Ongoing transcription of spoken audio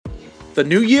The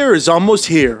new year is almost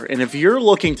here, and if you're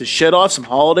looking to shed off some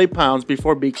holiday pounds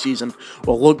before beach season,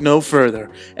 well, look no further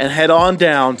and head on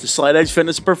down to Slight Edge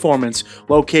Fitness Performance,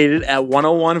 located at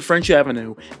 101 French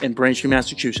Avenue in Braintree,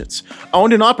 Massachusetts.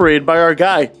 Owned and operated by our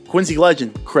guy, Quincy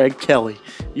legend, Craig Kelly.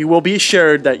 You will be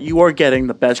assured that you are getting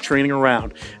the best training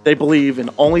around. They believe in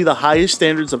only the highest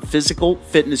standards of physical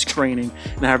fitness training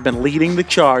and have been leading the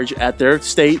charge at their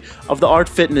state-of-the-art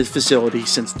fitness facility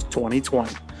since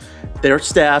 2020. Their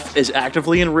staff is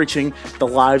actively enriching the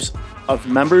lives of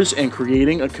members and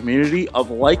creating a community of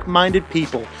like-minded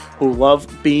people who love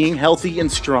being healthy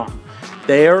and strong.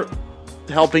 They are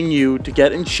helping you to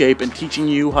get in shape and teaching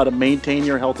you how to maintain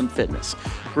your health and fitness.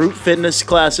 Group fitness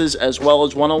classes as well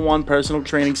as one-on-one personal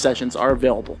training sessions are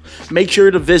available. Make sure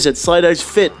to visit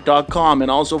slightedgefit.com and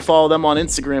also follow them on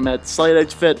Instagram at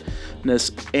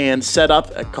slightedgefitness and set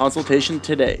up a consultation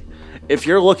today. If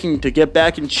you're looking to get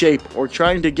back in shape or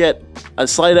trying to get a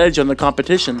slight edge on the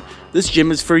competition, this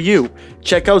gym is for you.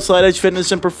 Check out Slight Edge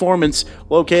Fitness and Performance,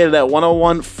 located at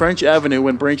 101 French Avenue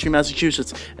in Braintree,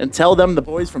 Massachusetts, and tell them the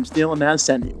boys from Steel and Naz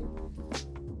sent you.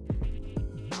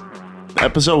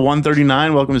 Episode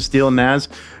 139, welcome to Steel and Naz,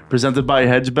 presented by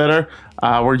Hedge Better.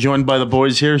 We're joined by the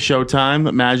boys here,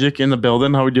 Showtime, Magic in the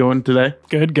building. How are we doing today?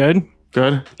 Good. Good?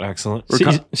 Excellent.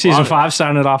 Season 5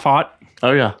 started off hot.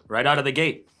 Oh, yeah. Right out of the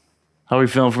gate. How are we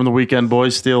feeling from the weekend,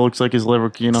 boys? Steel looks like his liver,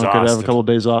 could have a couple of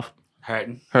days off.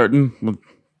 Hurting with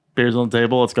beers on the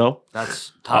table. Let's go.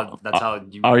 That's how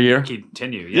you our year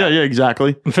continue. Yeah,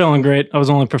 exactly. I'm feeling great. I was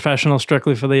only professional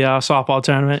strictly for the softball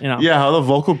tournament. Yeah, how the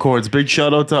vocal cords. Big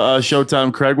shout out to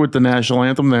Showtime Craig with the national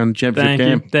anthem there in the championship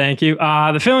game. Thank you.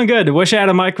 They're feeling good. I wish I had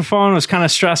a microphone. I was kind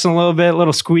of stressing a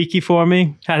little squeaky for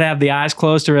me. Had to have the eyes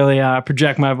closed to really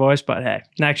project my voice. But hey,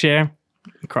 next year,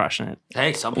 I'm crushing it.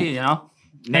 Hey, some people,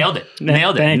 nailed it.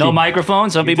 Thank No you.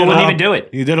 microphone. Some people wouldn't even do it.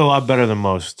 You did a lot better than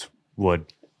most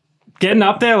would. Getting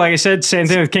up there, like I said, same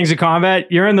thing with Kings of Combat.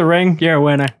 You're in the ring, you're a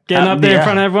winner. Getting up there in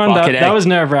front of everyone, that was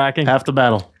nerve-wracking. Half the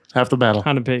battle.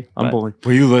 100p. I'm bullied.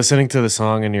 Were you listening to the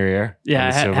song in your ear? Yeah,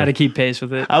 I had to keep pace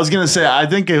with it. I was gonna say, I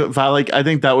think I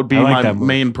think that would be my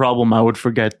main problem. I would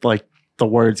forget the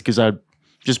words because I'd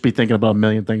just be thinking about a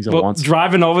million things at once.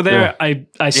 Driving over there,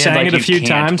 I sang it a few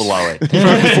times.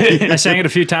 I sang it a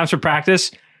few times for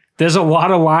practice. There's a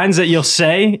lot of lines that you'll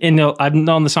say, and I've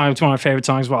known the song. It's one of my favorite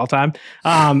songs of all time.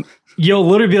 You'll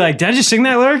literally be like, "Did I just sing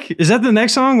that lyric? Is that the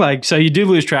next song?" So you do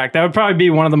lose track. That would probably be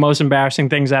one of the most embarrassing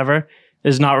things ever,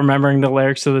 is not remembering the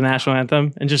lyrics to the national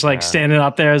anthem and just standing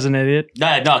up there as an idiot.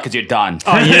 No, because you're done.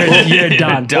 Oh, you're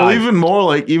done. Well,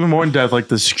 even more in depth,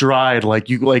 the stride,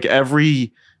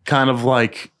 every kind of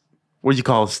what do you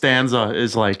call it, stanza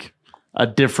is a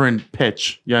different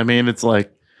pitch. You know what I mean? It's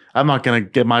I'm not going to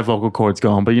get my vocal cords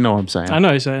going, but you know what I'm saying. I know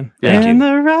what you're saying. Yeah. And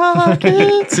the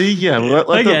rockets. See, yeah.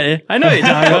 I get you. I know you're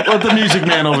talking about. Let the music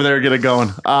man over there get it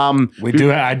going.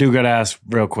 I do got to ask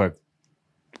real quick,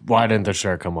 why didn't the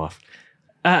shirt come off?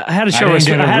 I had to show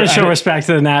respect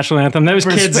to the national anthem. There was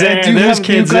kids there.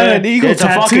 An eagle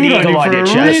tattooed on your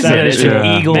chest. That is an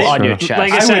eagle on your chest.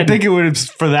 Like I said, would think it was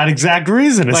for that exact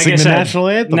reason, to sing the national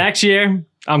anthem. Next year,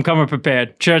 I'm coming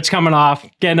prepared. Shirt's coming off.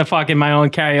 Getting a my own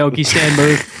karaoke stand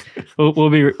booth. We'll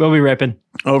be ripping.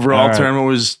 Overall, tournament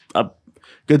was a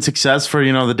good success for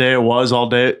the day it was.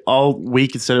 All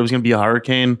week it said it was going to be a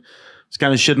hurricane. I was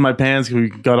kind of shitting my pants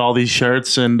because we got all these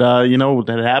shirts, and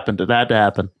that happened. It had to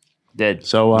happen. Did.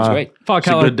 So great. Fuck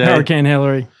Hurricane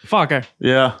Hillary. Fuck her.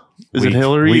 Yeah. Is it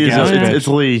Hillary? It's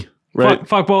Lee. Right?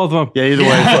 Fuck both of them. Yeah, either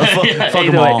way. Fuck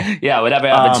them all. Yeah, whatever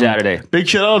happened Saturday. Big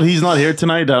shout out. He's not here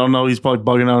tonight. I don't know. He's probably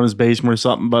bugging out in his basement or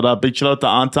something. But big shout out to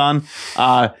Anton.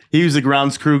 He was the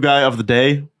grounds crew guy of the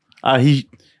day. I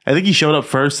think he showed up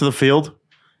first to the field,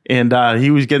 and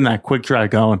he was getting that quick dry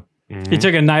going. Mm-hmm. He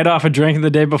took a night off of drinking the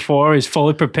day before. He's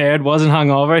fully prepared. Wasn't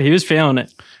hungover. He was feeling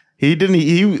it. He didn't.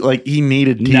 He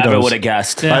needed Tito's. Never would have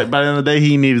guessed. Yeah. By the end of the day,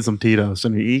 he needed some Tito's,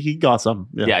 and he got some.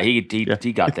 Yeah, he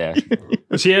got there.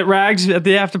 Was he at Rags at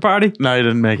the after party? No, he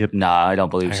didn't make it. Nah, I don't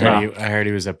believe so. I heard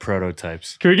he was at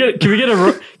Prototypes. Can we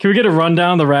get a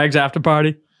rundown of the Rags after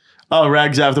party? Oh,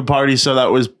 Rags after party. So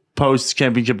that was post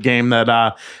championship game. That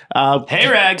hey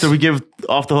Rags. Did we give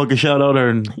Off the Hook a shout out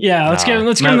or? Yeah, let's give them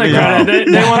the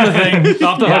credit. They won the thing.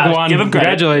 Off the Hook won. Give them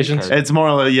credit. Congratulations. It's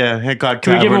more like Hancock.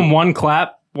 Can we give him one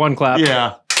clap? One clap.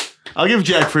 Yeah. I'll give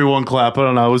Jack Free one clap. I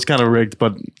don't know. It was kind of rigged,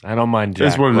 but I don't mind Jack.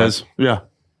 It's what it is. Yeah.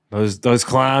 Those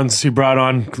clowns he brought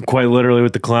on quite literally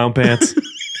with the clown pants.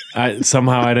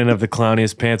 Somehow I didn't have the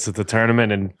clowniest pants at the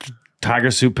tournament and tiger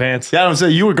suit pants. Yeah, I'm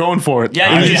saying you were going for it.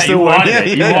 Yeah, you wanted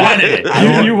it. You wanted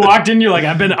it. You walked in, you're like,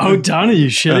 I've been outdone. Are you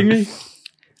shitting me?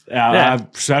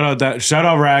 Shout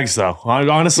out Rags though.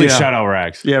 Honestly, shout out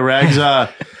Rags. Yeah, Rags.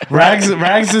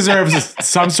 Rags deserves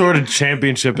some sort of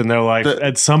championship in their life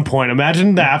at some point.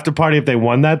 Imagine the after party if they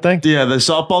won that thing. Yeah, the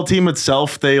softball team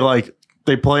itself, they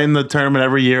play in the tournament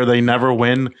every year. They never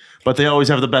win, but they always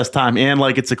have the best time. And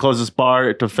it's the closest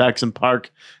bar to Faxon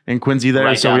Park in Quincy there,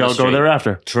 Right so down we the all go street. there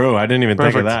after. True, I didn't even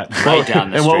think of that. Right down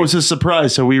the And street. what was his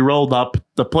surprise? So we rolled up.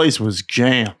 The place was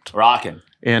jammed. Rocking.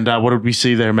 And what did we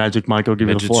see there, Magic Mike? I'll give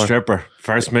you the Midget floor. stripper.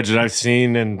 First midget I've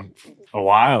seen in a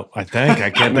while, I think.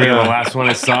 I can't think of the last one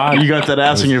I saw. You got that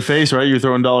ass in your face, right? You're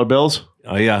throwing dollar bills.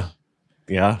 Oh, yeah.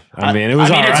 Yeah. I mean, it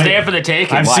was all it's right. there for the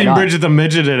taking. I've Why seen not? Bridget the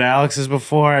Midget at Alex's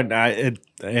before, and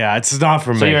it's not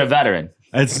for me. So you're a veteran.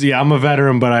 I'm a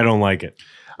veteran, but I don't like it.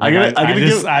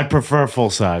 I prefer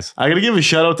full size. I gotta give a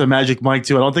shout out to Magic Mike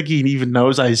too. I don't think he even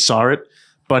knows I saw it,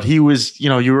 but he was,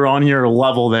 you were on your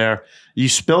level there. You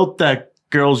spilt that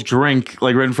girl's drink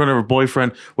right in front of her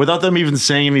boyfriend without them even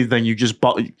saying anything. You just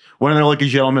went in there like a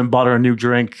gentleman, bought her a new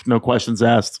drink, no questions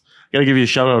asked. Gotta give you a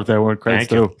shout out there when it credits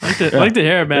too. Like to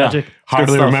hear it, Magic.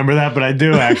 Hardly remember that, but I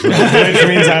do actually, which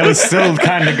means I was still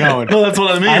kind of going. Well, that's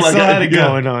what I mean. I still had it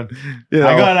going on. Yeah.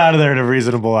 I got out of there at a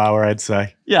reasonable hour, I'd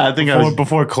say. Yeah, I think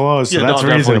before close, so that's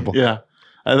definitely. reasonable. Yeah.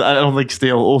 I don't think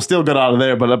Steele got out of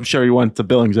there, but I'm sure he went to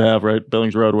Billings Ave, right?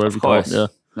 Billings Road, whatever Of course. you call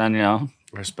it. Then,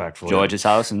 Respectfully. George's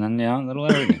house, and then, little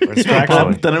everything.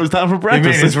 Respectfully. Then it was time for He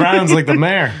breakfast. made his rounds like the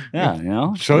mayor.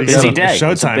 Yeah, Show- busy yeah, day. It's a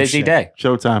Showtime busy shit. day.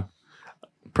 Showtime.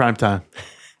 Prime time.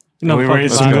 No, we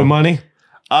raised some fucking good money.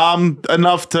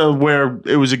 Enough to where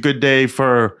it was a good day it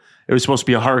was supposed to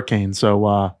be a hurricane.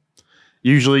 So we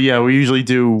usually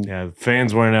do. Yeah,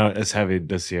 fans weren't out as heavy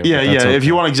this year. Yeah, but that's yeah. If okay.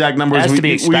 you want exact numbers, Has to be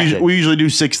we expected. usually do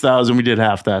 6,000. We did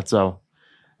half that. So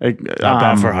Not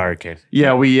bad for a hurricane.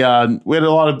 yeah, we had a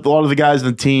lot of the guys in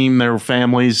the team, their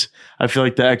families. I feel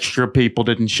like the extra people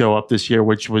didn't show up this year,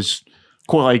 which was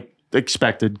quite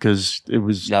expected because it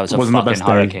wasn't a the fucking best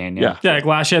hurricane, day. yeah. Yeah,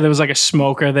 last year there was a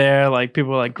smoker there.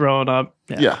 People were growing up.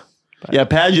 Yeah.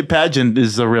 Pageant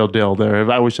is the real deal there.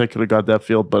 I wish I could have got that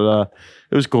field, but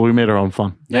it was cool. We made our own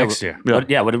fun. Next year.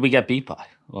 Yeah. What did we get beat by?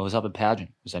 What was up at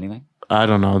pageant? Was anything? I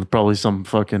don't know. Probably some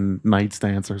fucking night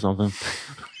stance or something.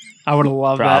 I would have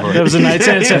loved Probably. that. There was a night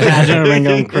dance at Pageant. I've been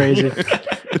going crazy.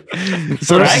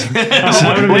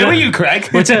 Where were you, Craig?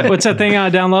 What's that thing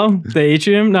down low? The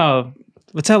atrium? No.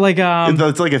 What's that like?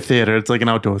 It's like a theater. It's like an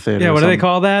outdoor theater. Yeah, or what do they something.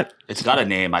 call that? It's got a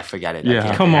name. I forget it. Yeah. I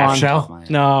can't Come think on. of it. Shell?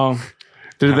 No.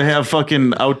 Did they have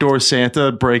fucking outdoor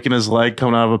Santa breaking his leg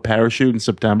coming out of a parachute in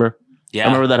September? Yeah. I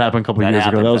remember that happened a couple of years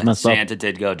ago. happened, That was but messed up. Santa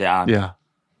did go down. Yeah.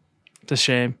 It's a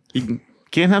shame. You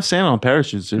can't have Santa on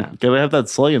parachutes. Dude. You gotta have that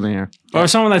sleigh in the air. Or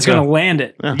someone that's going to land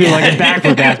it. Do like a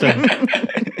backflip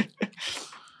after.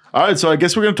 All right, so I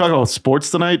guess we're going to talk about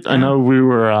sports tonight. I know we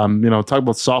were, talking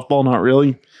about softball, not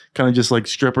really. Kind of just like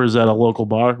strippers at a local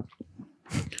bar.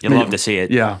 You'd love to see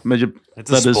it. Yeah, It's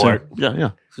a sport.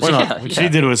 Yeah. Why not? What she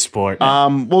did was sport.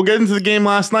 We'll get into the game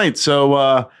last night.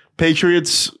 So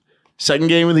Patriots, second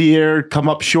game of the year, come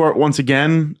up short once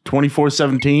again,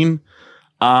 24-17.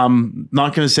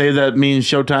 Not going to say that me and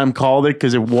Showtime called it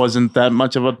because it wasn't that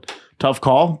much of a tough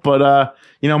call. But,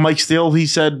 Mike Steele, he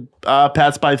said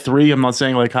Pats by 3. I'm not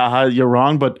saying haha, you're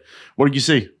wrong. But what did you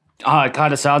see? It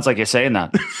kind of sounds like you're saying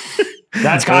that.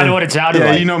 That's kind of what it sounded Yeah,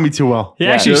 like. you know me too well. He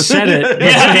actually said it.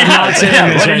 Yeah, not saying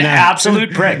this what right an now.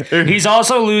 absolute prick. He's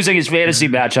also losing his fantasy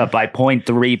matchup by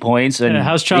 0.3 points. And Yeah,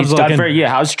 how's Chubb's he's done looking?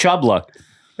 how's Chubb look?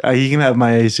 He can have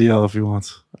my ACL if he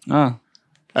wants. Not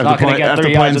After, gonna get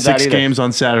 3 yards playing with that 6 either. games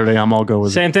on Saturday, I'll go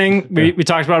with it. Same thing. We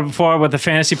talked about it before with a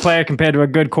fantasy player compared to a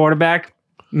good quarterback.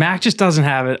 Mac just doesn't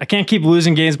have it. I can't keep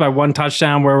losing games by 1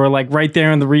 touchdown where we're right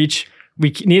there in the reach. We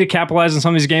need to capitalize on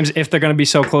some of these games if they're going to be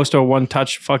so close to a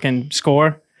 1-touch fucking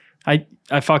score. I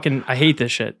hate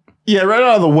this shit. Yeah, right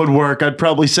out of the woodwork, I'd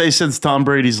probably say since Tom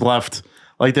Brady's left,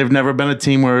 they've never been a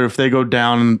team where if they go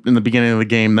down in the beginning of the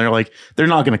game, they're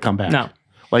not going to come back. No.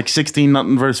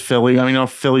 16-0 versus Philly. I mean,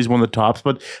 Philly's one of the tops,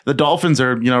 but the Dolphins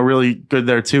are, really good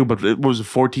there too. But it was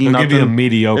 14-0. They'll give you a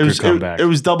mediocre comeback. It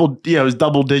was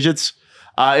double digits.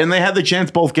 And they had the chance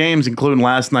both games, including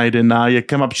last night, and you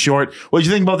come up short. What did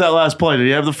you think about that last play? Did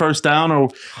he have the first down? Or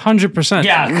 100%.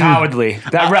 Yeah, cowardly.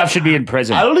 That ref should be in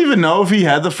prison. I don't even know if he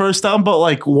had the first down, but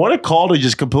what a call to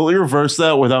just completely reverse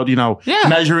that without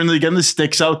measuring getting the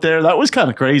sticks out there. That was kind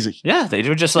of crazy. Yeah, they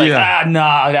were just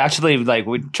actually,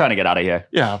 we're trying to get out of here.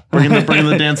 Yeah, bringing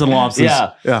the dancing lobsters.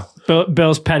 Yeah.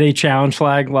 Bill's petty challenge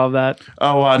flag. Love that.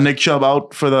 Oh, Nick Chubb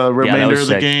out for the remainder was of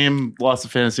the sick. game. Lost the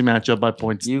fantasy matchup by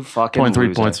points. You fucking 0.3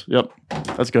 loser. points. Yep,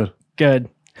 that's good. Good.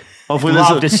 Hopefully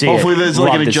Love to see there's it.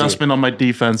 Love an to see adjustment on my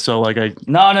defense. So No. it won't be.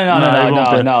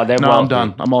 There No, I'm won't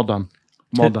done. I'm all done.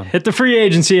 Well done. Hit the free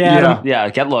agency, Adam. Yeah,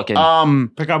 get looking.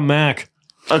 Pick up Mac.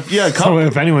 Yeah, So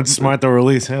if anyone's smart, they'll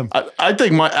release him. I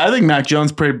think Mac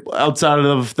Jones played outside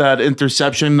of that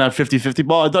interception, that 50-50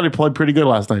 ball. I thought he played pretty good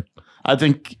last night. I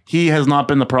think he has not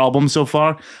been the problem so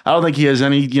far. I don't think he has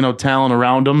any, talent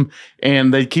around him.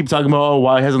 And they keep talking about,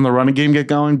 why hasn't the running game get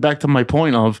going? Back to my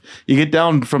point of you get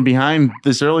down from behind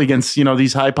this early against,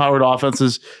 these high-powered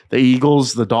offenses, the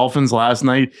Eagles, the Dolphins last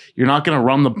night. You're not going to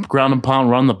run the ground and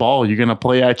pound, run the ball. You're going to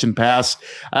play action pass.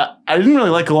 I didn't really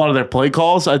like a lot of their play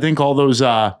calls. I think all those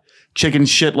chicken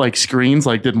shit like screens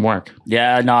didn't work.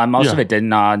 Yeah, no, most of it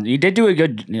didn't. You did do a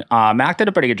good. Mac did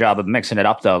a pretty good job of mixing it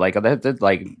up though.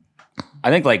 I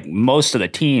think most of the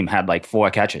team had 4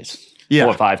 catches. 4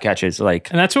 or 5 catches. And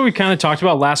that's what we kind of talked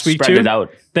about last week spread too. It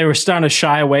out. They were starting to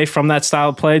shy away from that style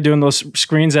of play, doing those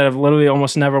screens that have literally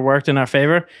almost never worked in our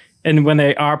favor. And when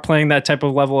they are playing that type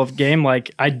of level of game,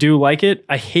 I do like it.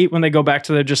 I hate when they go back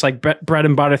to their just bread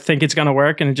and butter, think it's going to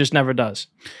work, and it just never does.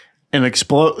 An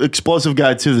explosive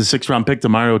guy too, the 6th-round pick,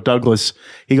 Demario Douglas.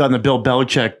 He got in the Bill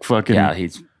Belichick fucking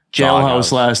he's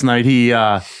jailhouse last night.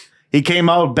 He came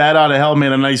out bad out of hell,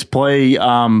 made a nice play.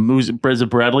 Who's it,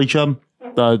 Bradley Chubb?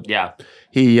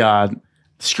 He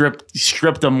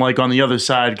stripped him on the other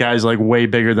side. Guys way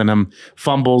bigger than him.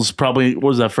 Fumbles probably. What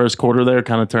was that first quarter there?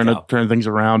 Kind of turned things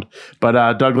around.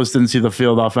 But Douglas didn't see the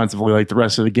field offensively like the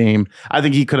rest of the game. I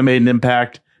think he could have made an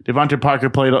impact. Devontae Parker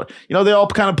played. They all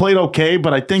kind of played okay,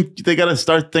 but I think they got to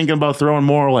start thinking about throwing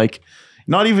more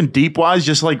not even deep wise,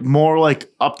 just more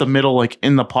up the middle,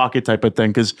 in the pocket type of thing.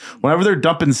 Because whenever they're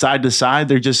dumping side to side,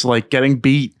 they're just getting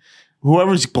beat.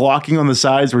 Whoever's blocking on the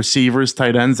sides, receivers,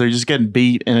 tight ends, they're just getting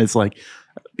beat, and it's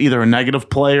either a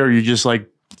negative play or you're just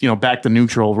back to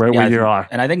neutral where you are.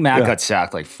 And I think Matt got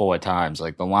sacked 4 times.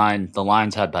 The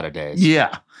lines had better days.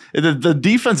 Yeah, the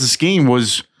defensive scheme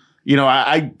was.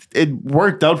 It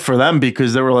worked out for them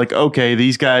because they were okay,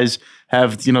 these guys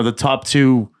have, the top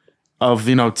 2 of,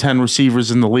 10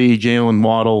 receivers in the league, Jalen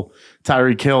Waddle,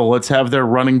 Tyreek Hill. Let's have their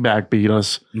running back beat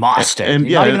us. Monster. And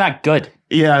not even that good.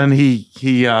 Yeah, and he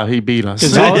beat us.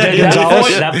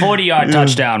 That 40-yard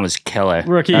touchdown was killer.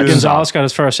 Rookie Gonzalez got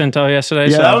his first intel yesterday.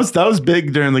 Yeah, so. that was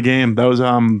big during the game. That was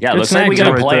it looks like we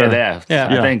got a player there.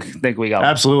 Yeah. I think we got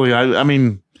absolutely. I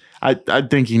mean, I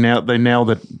think they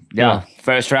nailed it. Yeah.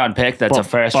 First round pick. That's a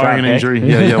first round pick. Injury.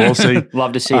 Yeah, we'll see.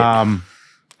 Love to see it.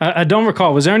 I don't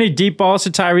recall. Was there any deep balls to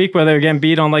Tyreek where they were getting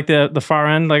beat on the far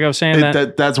end? Like I was saying,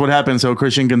 that's what happened. So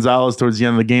Christian Gonzalez towards the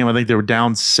end of the game, I think they were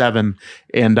down 7,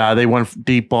 and they went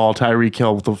deep ball. Tyreek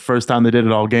Hill, the first time they did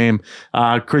it all game.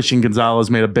 Christian Gonzalez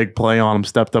made a big play on him,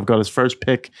 stepped up, got his first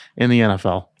pick in the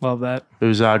NFL. Love that. It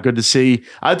was good to see.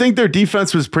 I think their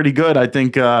defense was pretty good. I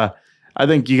think you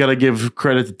got to give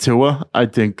credit to Tua. I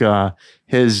think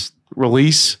his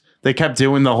release. They kept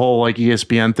doing the whole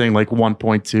ESPN thing,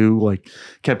 1.2,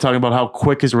 kept talking about how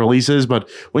quick his release is. But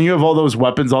when you have all those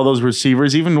weapons, all those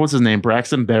receivers, even what's his name,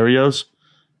 Braxton Berrios,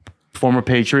 former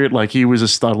Patriot, he was a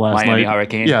stud last Miami night.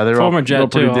 Hurricane. Yeah, they're former all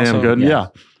Jet pretty too, damn also. good. Yeah,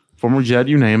 former Jet,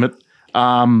 you name it.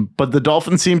 But the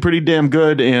Dolphins seem pretty damn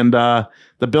good, and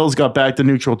the Bills got back to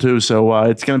neutral too. So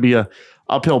it's going to be a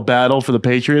uphill battle for the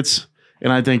Patriots,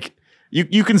 and I think.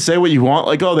 You can say what you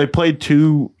want, they played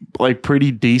 2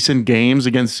 pretty decent games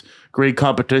against great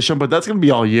competition, but that's going to be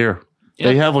all year. Yep.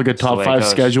 They have a top 5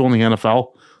 schedule in the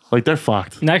NFL. They're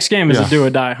fucked. Next game is a do or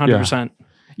die, 100%.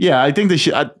 Yeah, I think they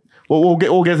should. We'll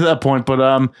get to that point,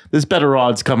 but there's better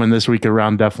odds coming this week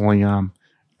around. Definitely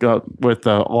with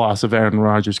the loss of Aaron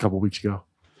Rodgers a couple weeks ago,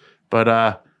 but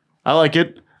I like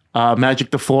it.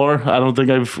 Magic the floor. I don't think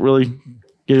I've really.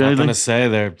 Nothing to say.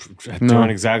 They're doing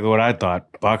exactly what I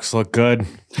thought. Bucks look good.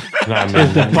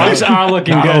 The Bucks are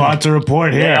looking good. Not a lot to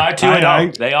report here. They are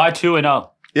 2-0. They are 2-0.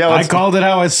 Yeah, I called it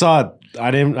how I saw it.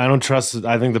 I don't trust it.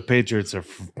 I think the Patriots are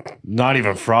not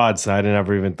even frauds. I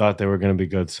never even thought they were going to be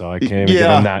good, so I can't even give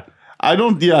them that. I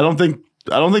don't think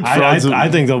frauds. I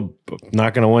think they're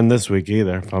not going to win this week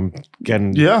either. If I'm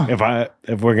getting,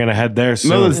 if we're going to head there soon.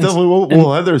 No, that's definitely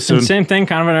we'll head there soon. And same thing,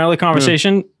 kind of an early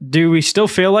conversation. Yeah. Do we still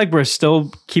feel like we're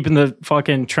still keeping the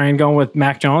fucking train going with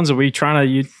Mac Jones? Are we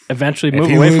trying to eventually move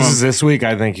away from him? If he loses this week,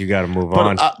 I think you got to move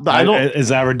on. I don't. Is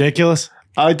that ridiculous?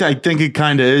 I think it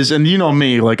kind of is, and you know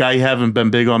me, I haven't been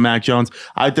big on Mac Jones.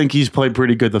 I think he's played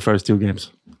pretty good the first 2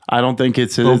 games. I don't think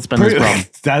it's been his problem.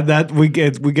 That we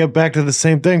get back to the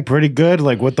same thing. Pretty good.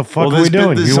 What the fuck are we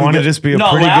doing? You want to just be a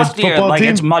pretty good football team?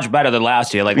 It's much better than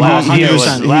last year. Last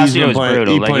year was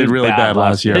brutal. He played really bad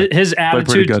last year. His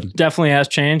attitude definitely has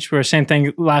changed. Where same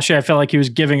thing last year, I felt like he was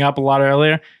giving up a lot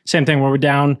earlier. Same thing when we're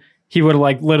down, he would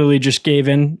have literally just gave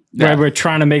in where we're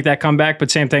trying to make that comeback.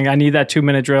 But same thing, I need that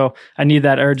 2-minute drill. I need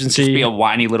that urgency. Just be a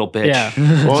whiny little bitch. Yeah.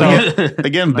 Well,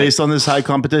 again, based on this high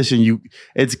competition,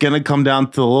 it's going to come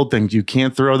down to the little things. You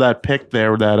can't throw that pick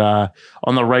there that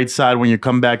on the right side when you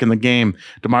come back in the game.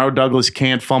 Demario Douglas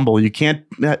can't fumble. You can't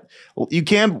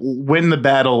win the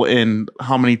battle in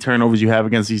how many turnovers you have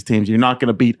against these teams. You're not going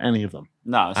to beat any of them.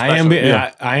 No, I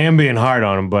am being hard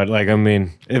on him, but like, I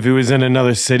mean, if he was in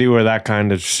another city where that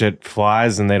kind of shit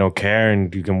flies and they don't care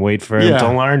and you can wait for him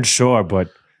to learn, sure,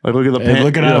 but like,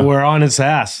 look at how we're on his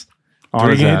ass.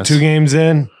 2 games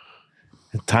in,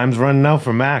 time's running out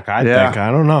for Mac. I think. I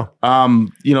don't know.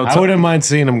 I wouldn't mind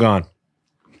seeing him gone.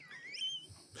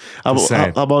 How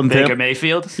about Baker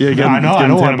Mayfield? Yeah, I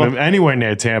don't want him anywhere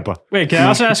near Tampa. Wait, can I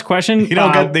also ask a question? He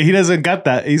doesn't got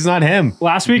that. He's not him.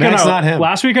 Last week on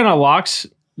our locks,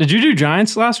 did you do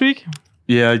Giants last week?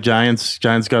 Yeah, Giants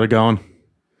got it going.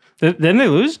 Didn't they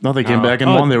lose? No, they came back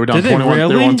and won. They were down 21.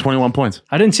 They won 21 points.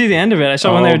 I didn't see the end of it. I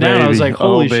saw when they were down. I was like,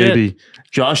 holy shit.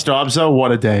 Josh Dobbs, though,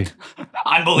 what a day.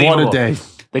 Unbelievable. What a day.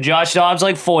 The Josh Dobbs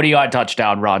 40-yard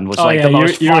touchdown run was the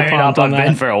most fired up I've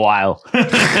been for a while.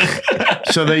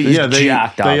 So they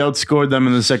outscored them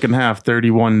in the second half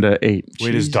 31-8.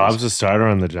 Wait, is Dobbs a starter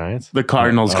on the Giants? The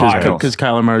Cardinals, because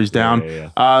Kyler Murray's down.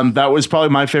 Yeah. That was probably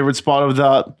my favorite spot of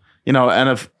the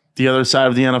the other side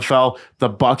of the NFL. The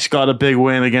Bucs got a big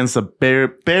win against the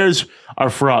Bears. Are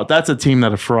fraud. That's a team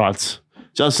that are frauds.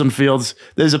 Justin Fields.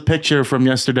 There's a picture from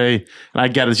yesterday, and I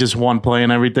get it's just one play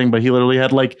and everything, but he literally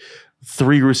had like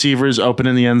 3 receivers open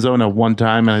in the end zone at one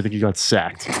time, and I think he got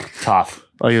sacked. Tough.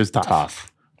 Like, it was tough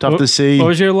to see. What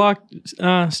was your lock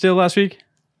still last week?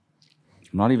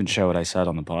 I'm not even sure what I said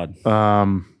on the pod.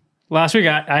 Last week,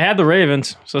 I had the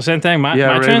Ravens, so same thing. My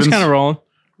train's kind of rolling.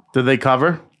 Did they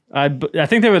cover? I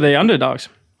think they were the underdogs.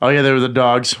 Oh, yeah, they were the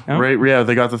dogs. Yeah. Right? Yeah,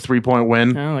 they got the 3-point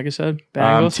win. Yeah, like I said,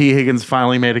 Bengals. T. Higgins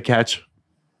finally made a catch, at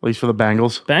least for the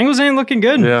Bengals. Bengals ain't looking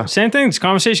good. Yeah. Same thing. This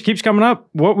conversation keeps coming up.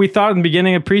 What we thought in the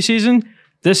beginning of preseason,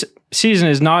 this season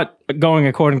is not going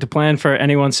according to plan for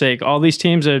anyone's sake. All these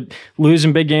teams are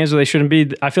losing big games where they shouldn't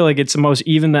be. I feel like it's the most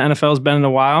even the NFL's been in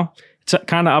a while. It's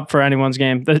kind of up for anyone's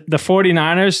game. The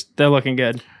 49ers, they're looking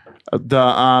good. The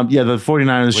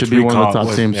 49ers should be one of the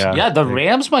top teams. Yeah, the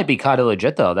Rams might be kind of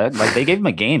legit though. They gave them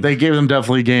a game. They gave them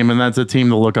definitely a game, and that's a team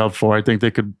to look out for. I think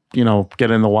they could,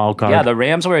 get in the wild card. Yeah, the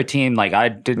Rams were a team like I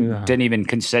didn't even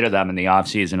consider them in the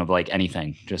offseason of like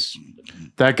anything. Just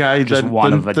that guy, just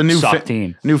one of a new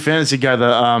team. New fantasy guy.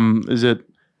 Is it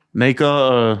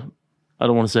Naka? I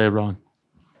don't want to say it wrong.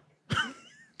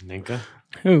 Ninka?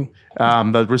 Who?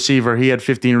 The receiver. He had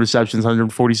 15 receptions,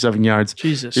 147 yards.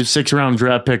 Jesus. He's a 6th-round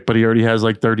draft pick, but he already has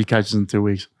like 30 catches in 2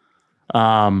 weeks.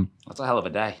 That's a hell of a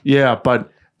day. Yeah,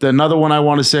 but another one I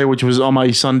want to say, which was on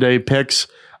my Sunday picks,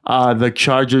 the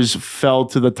Chargers fell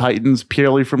to the Titans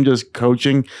purely from just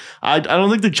coaching. I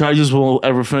don't think the Chargers will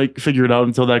ever figure it out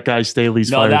until that guy Staley's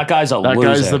fired. That guy's loser. That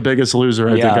guy's the biggest loser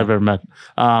I think I've ever met.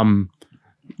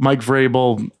 Mike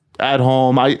Vrabel at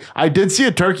home. I did see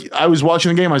a turkey. I was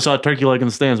watching the game. I saw a turkey leg in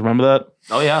the stands. Remember that?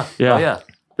 Oh yeah. Yeah. Oh, yeah.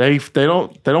 They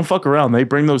don't fuck around. They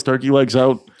bring those turkey legs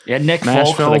out. Yeah, Nick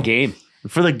Folk for the game.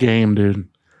 For the game, dude.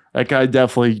 That guy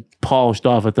definitely polished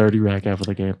off a 30 rack after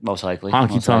the game. Most likely.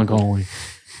 Honky tonk only.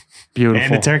 Beautiful.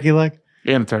 And a turkey leg?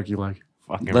 And a turkey leg.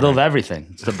 Fucking little of everything.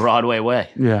 It's the Broadway way.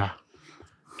 Yeah.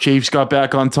 Chiefs got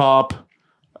back on top.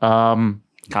 Kind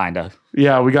of.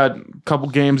 Yeah, we got a couple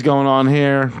games going on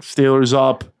here. Steelers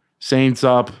up. Saints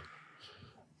up.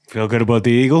 Feel good about the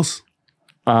Eagles?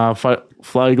 Fly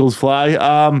Eagles fly.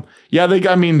 Yeah,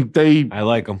 I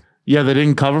like them. Yeah, they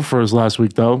didn't cover for us last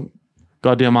week though.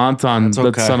 Goddamn Anton,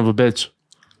 that son of a bitch.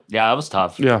 Yeah, that was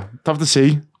tough. Yeah, tough to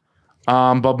see.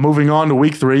 But moving on to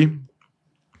week 3,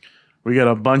 we got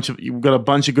a bunch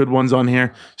of good ones on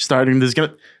here. Starting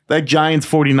that Giants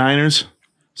 49ers.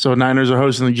 So Niners are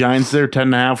hosting the Giants. They're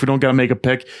 10.5. We don't got to make a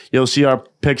pick. You'll see our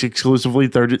picks exclusively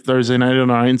Thursday night on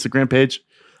our Instagram page.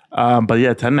 But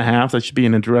yeah, 10.5. That should be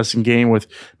an interesting game with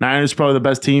Niners probably the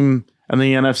best team in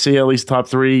the NFC, at least top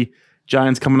 3.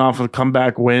 Giants coming off of a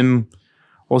comeback win.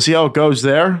 We'll see how it goes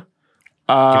there.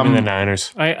 Give me the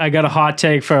Niners. I got a hot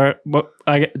take for what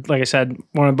like I said,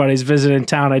 one of my buddies visiting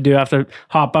town. I do have to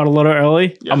hop out a little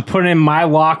early. Yeah. I'm putting in my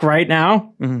lock right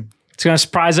now. Mm-hmm. It's going to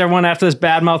surprise everyone after this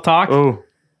bad mouth talk. Oh.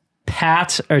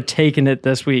 Pats are taking it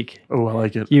this week. Oh, I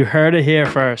like it. You heard it here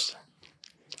first.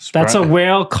 That's a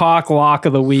whale cock lock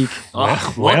of the week. Whale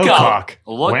cock. Whale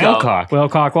cock. Whale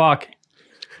cock lock.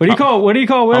 What do you call whale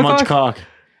cock? How much cock?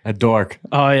 A dork.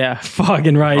 Oh yeah,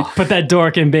 fucking right. Put that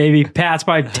dork in, baby. Pats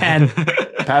by 10.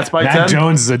 Pats by 10? Matt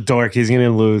Jones is a dork. He's going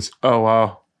to lose. Oh,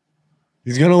 wow.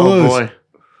 He's going to lose. Oh, boy.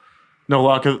 No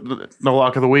lock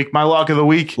of the week. My lock of the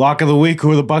week. Lock of the week.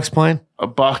 Who are the Bucks playing?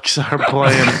 Bucks are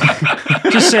playing.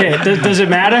 Just say it. Does it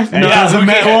matter? No, it doesn't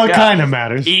matter. Well, it kind of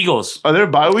matters. Eagles. Are there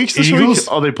bye weeks this week?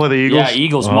 Oh, they play the Eagles? Yeah,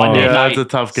 Eagles Monday night. That's a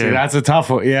tough game. See, that's a tough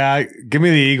one. Yeah, give me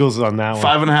the Eagles on that one.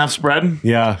 5.5 spread?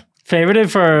 Yeah. Favorited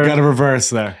for... Got to reverse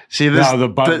there. See, this, no, the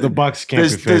Bucks can't be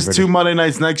favored. There's 2 Monday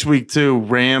nights next week, too.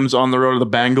 Rams on the road to the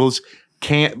Bengals.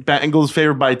 Bengals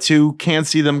favored by 2. Can't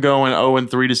see them going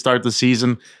 0-3 to start the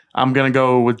season. I'm going to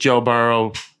go with Joe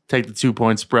Burrow. Take the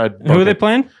 2-point spread. Who are they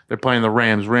playing? They're playing the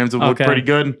Rams. Rams have looked pretty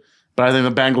good, but I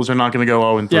think the Bengals are not going to go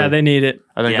 0-3. Yeah, they need it.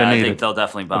 I think they'll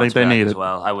definitely bounce back as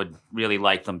well. I would really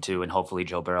like them to, and hopefully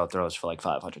Joe Burrow throws for like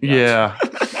 500 yards. Yeah.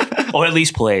 Or at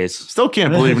least plays. Still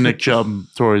can't believe Nick Chubb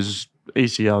tore his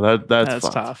ACL. That's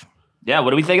tough. Yeah,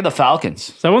 what do we think of the Falcons?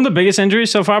 Is that one of the biggest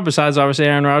injuries so far, besides obviously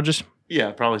Aaron Rodgers?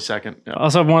 Yeah, probably second. Yeah.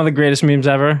 Also, one of the greatest memes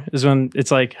ever is when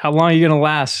it's like, how long are you going to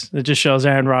last? It just shows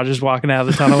Aaron Rodgers walking out of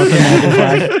the tunnel with the American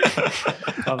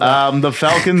flag. The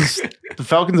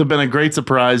Falcons have been a great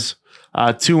surprise.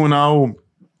 2-0.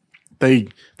 They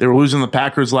were losing the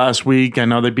Packers last week. I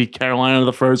know they beat Carolina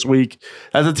the first week.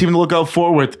 That's a team to look out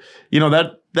for with. You know,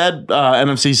 that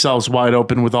NFC South's wide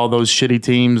open with all those shitty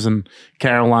teams, and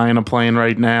Carolina playing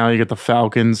right now. You got the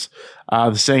Falcons,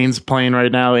 the Saints playing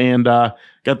right now, and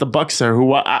got the Bucks there,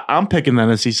 who I'm picking the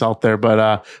NFC South there,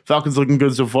 but Falcons looking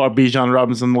good so far. Bijan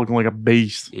Robinson looking like a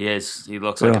beast. He is. He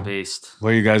looks like a beast.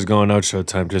 Where are you guys going out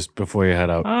showtime just before you head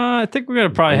out? I think we're going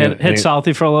to probably hit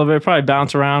Salty for a little bit, probably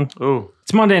bounce around. Ooh.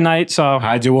 It's Monday night, so...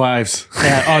 Hide your wives.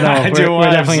 Yeah, oh no,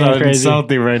 we're definitely going crazy.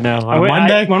 Salty right now. On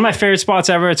Monday? One of my favorite spots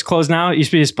ever, it's closed now. It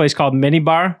used to be this place called Mini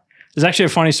Bar. There's actually a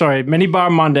funny story. Mini Bar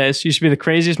Mondays used to be the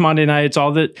craziest Monday night. It's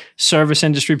all the service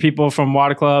industry people from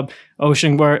Water Club,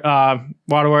 Ocean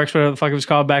Waterworks, whatever the fuck it was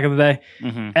called back in the day.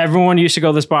 Mm-hmm. Everyone used to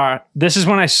go to this bar. This is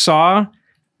when I saw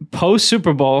post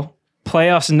Super Bowl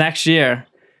playoffs next year.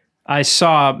 I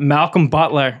saw Malcolm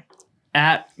Butler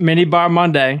at Mini Bar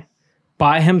Monday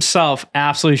by himself,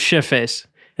 absolutely shit-faced.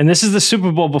 And this is the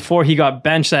Super Bowl before he got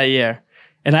benched that year.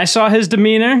 And I saw his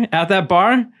demeanor at that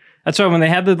bar. That's why when they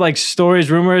had the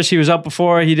stories, rumors, he was up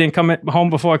before, he didn't come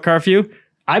home before curfew.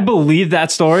 I believe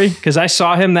that story because I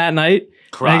saw him that night.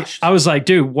 Crushed. I was like,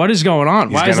 dude, what is going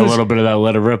on? He's got a little bit of that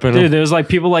let it rip in him. Dude, there was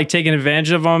people taking advantage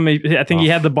of him. I think he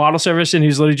had the bottle service and he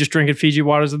was literally just drinking Fiji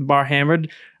waters at the bar hammered.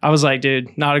 I was like,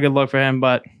 dude, not a good look for him,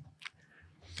 but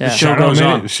yeah. Shout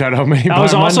out Mini Bar I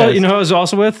was also, Mondays. you know who I was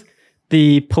also with?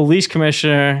 The police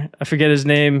commissioner, I forget his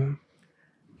name.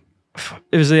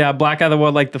 It was the black guy that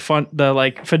wore the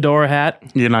fedora hat.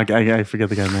 I forget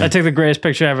the guy's name. I took the greatest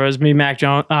picture ever. It was me,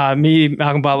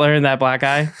 Malcolm Butler, and that black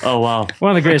guy. Oh wow!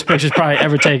 One of the greatest pictures probably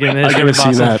ever taken in the history I gotta of see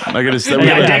Boston. that. I gotta see.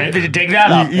 Did you dig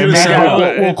that up?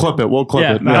 We'll clip it. We'll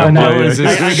clip it. No, Is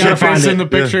I gotta shit find face it. in the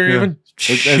picture even?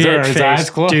 Shit his face, eyes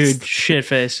closed? dude. Shit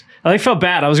face. I felt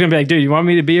bad. I was gonna be like, dude, you want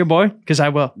me to be your boy? Because I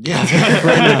will. Yeah.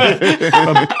 Right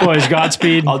now. Boys,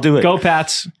 Godspeed. I'll do it. Go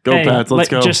Pats. Go Pats. Let's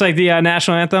go. Just like the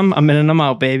national anthem, I'm in them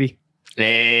out, baby.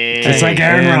 It's like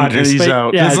Aaron Rodgers. He's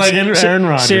out. Yeah, It's like Aaron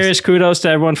Rodgers. Serious kudos to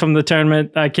everyone from the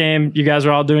tournament that came. You guys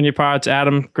were all doing your parts.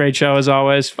 Adam, great show as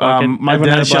always. My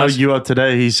dad shouted you out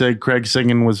today. He said Craig's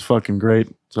singing was fucking great.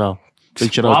 So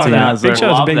big shout out to Naz there. Big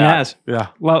shout out to Big Naz. Yeah.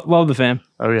 Love the fam.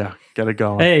 Oh yeah. Got it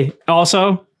going. Hey,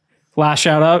 also, last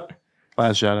shout out.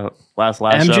 Last shout out. Last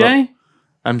shout MJ?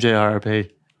 out. MJ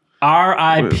RIP.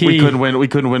 RIP. We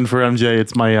couldn't win for MJ.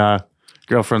 It's my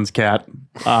girlfriend's cat.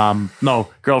 No,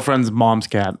 girlfriend's mom's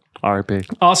cat. RIP.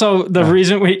 Also, the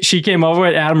reason she came over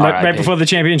with Adam right before the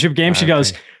championship game, she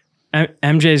goes,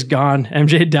 MJ's gone.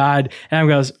 MJ died. And Adam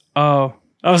goes, oh.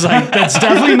 I was like, that's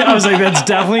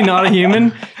definitely not a human.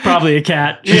 Probably a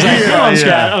cat. She's like, mom's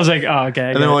cat. I was like, oh,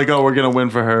 okay. And they were like, oh, we're gonna win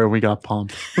for her, and we got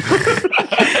pumped.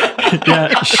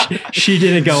 Yeah, she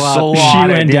didn't go up. She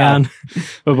went down.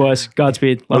 But boys,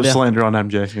 Godspeed. Love No ya. slander on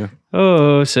MJ. Yeah.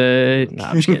 Oh, say. No,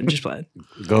 I'm just kidding. Just playing.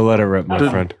 Go let it rip, my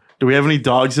friend. Do we have any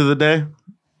dogs of the day?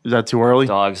 Is that too early?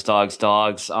 Dogs. Which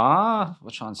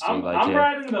ones do you like here?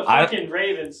 riding the fucking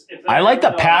Ravens. I like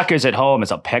the Packers at home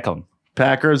as a pick'em.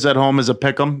 Packers at home is a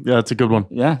pick'em. Yeah, that's a good one.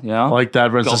 Yeah. I like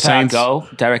that versus Go the Saints. Go.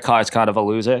 Derek Carr's kind of a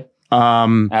loser.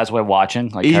 As we're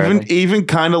watching. Even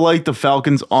kind of like the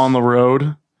Falcons on the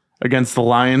road against the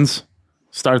Lions.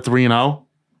 Start 3-0.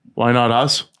 Why not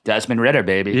us? Desmond Ridder,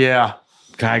 baby. Yeah.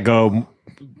 Can I go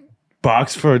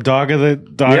box for a dog of the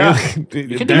dog? Yeah.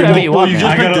 You can do whatever you want.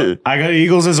 I got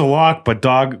Eagles as a lock, but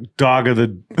dog of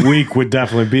the week would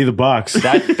definitely be the Bucks.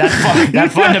 That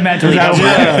fundamentally doesn't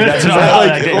work. That's not how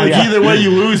that did. Like either way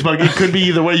you lose, but it could be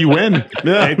either way you win.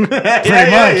 Yeah. Pretty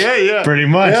much. Yeah. Pretty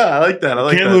much. Yeah, I like that.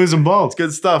 Can't lose them both. It's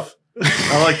good stuff.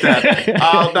 I like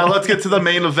that. Now let's get to the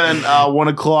main event. 1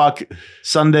 o'clock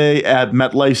Sunday at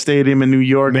MetLife Stadium in New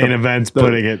York. Main event's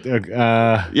putting it.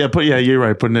 You're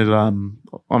right. Putting it on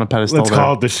a pedestal. Let's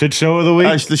call it the shit show of the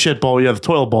week. The shit bowl. Yeah, the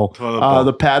toilet bowl.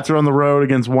 The Pats are on the road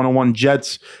against 101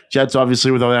 Jets. Jets,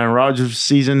 obviously, without Aaron Rodgers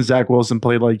season. Zach Wilson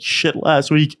played like shit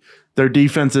last week. Their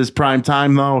defense is prime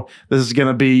time, though. This is going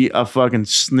to be a fucking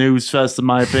snooze fest, in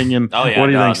my opinion. Oh, yeah. What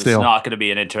do you think, Steele? It's not going to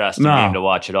be an interesting game to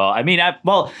watch at all. I mean,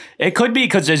 it could be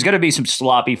because there's going to be some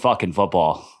sloppy fucking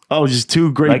football. Oh, just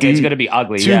two great it's going to be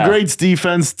ugly. Two great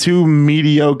defense, two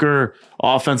mediocre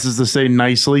offenses, to say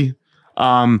nicely.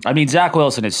 I mean, Zach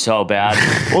Wilson is so bad.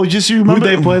 Well, just you remember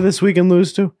who they play this week and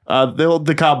lose to?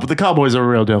 The Cowboys are a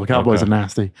real deal. The Cowboys are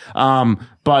nasty.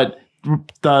 But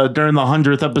during the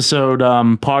 100th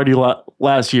episode party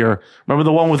last year, remember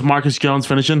the one with Marcus Jones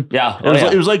finishing? Yeah,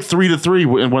 it was like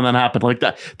 3-3 when that happened. Like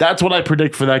that. That's what I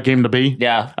predict for that game to be.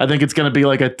 Yeah, I think it's going to be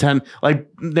like a 10. Like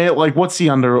what's the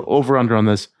over under on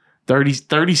this?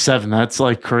 37. That's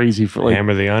like crazy for like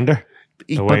hammer the under.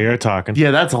 The way you're talking.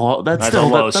 Yeah, that's a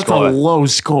low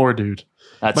score, dude.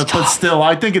 But still,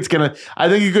 I think it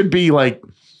could be like,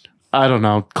 I don't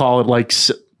know, call it like,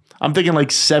 I'm thinking like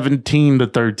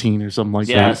 17-13 or something like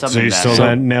that. So you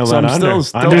still nail that under.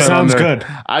 Under sounds good.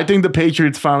 I think the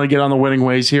Patriots finally get on the winning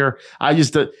ways here. I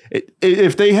just,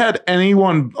 if they had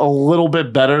anyone a little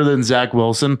bit better than Zach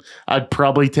Wilson, I'd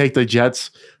probably take the Jets.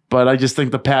 But I just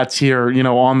think the Pats here,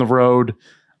 on the road,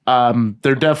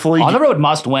 they're definitely on the road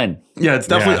must win. Yeah, it's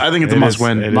definitely. I think it's a must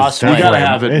win. Must win. You gotta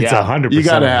have it. It's 100%. You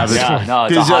gotta have it. Yeah, no,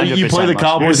 it's 100%. You play the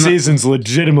Cowboys. Your season's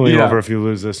legitimately over if you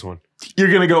lose this one.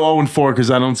 You're gonna go 0-4 because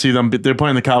I don't see them. They're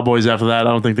playing the Cowboys after that. I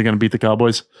don't think they're gonna beat the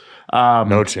Cowboys.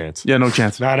 No chance. Yeah, no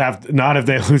chance. Not if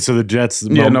they lose to the Jets.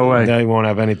 Yeah, no way. They won't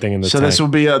have anything in the tank.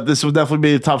 This will definitely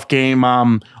be a tough game.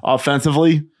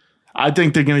 Offensively, I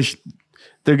think they're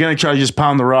gonna try to just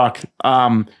pound the rock.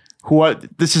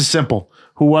 This is simple.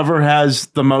 Whoever has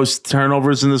the most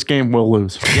turnovers in this game will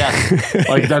lose. Yeah,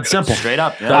 like that's simple. Straight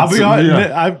up. Yeah. I'll be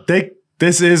honest.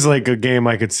 This is like a game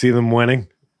I could see them winning.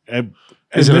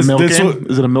 Is it a milk game?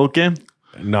 Is it a milk game?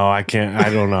 No, I can't. I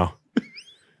don't know.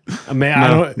 I mean, I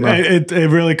don't. No. It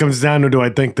really comes down to, do I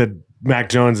think that Mac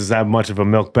Jones is that much of a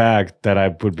milk bag that I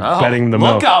would be betting the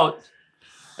milk? Look out.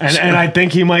 And I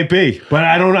think he might be, but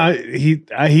I don't know.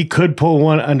 He could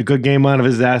pull a good game out of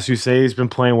his ass. You say he's been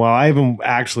playing well. I haven't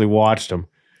actually watched him.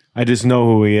 I just know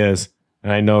who he is,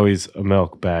 and I know he's a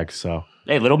milk bag. So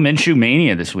hey, little Minshew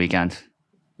mania this weekend.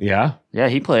 Yeah,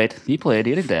 he played. He had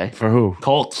a day for who?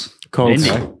 Colts. Okay.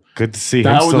 Good to see him.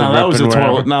 That was a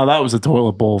toilet. No, that was a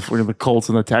toilet bowl for the Colts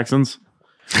and the Texans.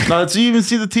 No, you even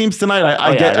see the teams tonight.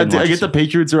 I get the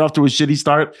Patriots are off to a shitty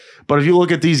start, but if you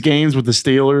look at these games with the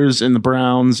Steelers and the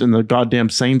Browns and the goddamn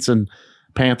Saints and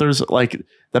Panthers, like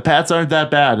the Pats aren't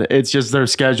that bad. It's just their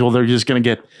schedule. They're just gonna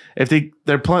get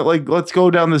they're playing like, let's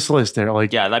go down this list there.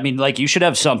 Like, yeah, I mean, like you should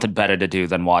have something better to do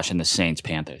than watching the Saints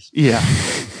Panthers. Yeah.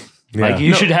 Like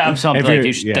you should have something. Like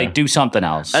you should do something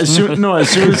else. As soon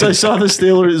as I saw the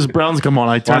Steelers Browns come on,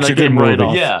 I turned that game right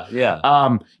off.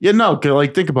 Yeah.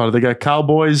 Like think about it. They got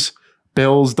Cowboys,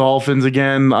 Bills, Dolphins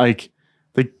again. Like,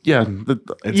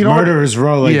 it's murderer's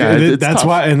row. Like, that's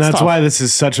tough. That's why this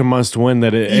is such a must win.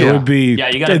 That it would be. Yeah,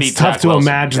 you got to be. It's tough to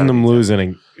imagine them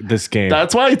losing this game.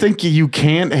 That's why I think you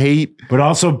can't hate, but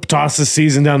also toss the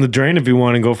season down the drain if you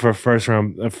want to go for a first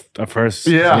round, a first.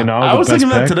 Yeah, I was thinking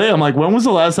that pick. today. I'm like, when was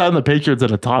the last time the Patriots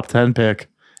had a top 10 pick?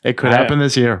 It could happen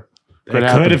this year.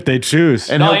 Could if they choose.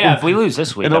 And if we lose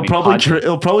this week, and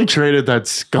he'll probably trade it that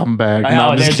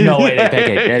scumbag. There's no way they pick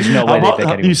it. There's no way they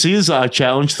pick it. You see his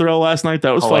challenge throw last night?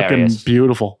 That was fucking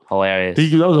beautiful. Hilarious.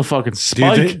 That was a fucking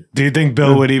spike. Do you think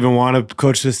Bill would even want to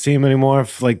coach this team anymore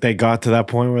if they got to that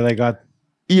point where they got?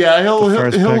 Yeah,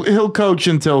 he'll coach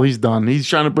until he's done. He's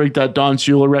trying to break that Don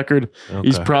Shula record. Okay.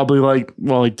 He's probably like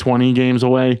 20 games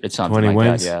away. It's 20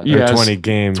 wins. That, yeah. 20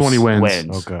 games. 20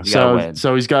 wins. Okay.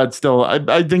 So he's got still.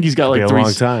 I think he's got like 3.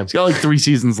 Long time. He's got like 3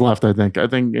 seasons left. I think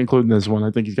including this one.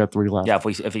 I think he's got 3 left. Yeah,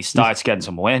 if he starts getting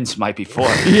some wins, might be 4.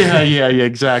 yeah,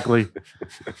 exactly.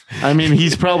 I mean,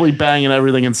 he's probably banging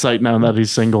everything in sight now that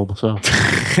he's single. So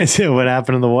what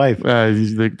happened to the wife?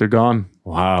 They're gone.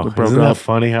 Wow, isn't that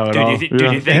funny how it all...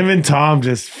 Him and Tom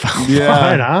just fell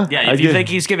apart, huh? Yeah, if you think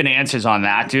he's giving answers on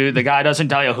that, dude, the guy doesn't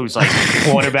tell you who's like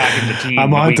quarterbacking the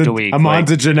team week to week. I'm on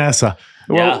to Janessa.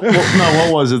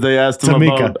 What was it? They asked him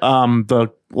about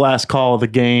the last call of the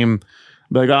game.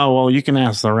 Like, you can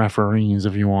ask the referees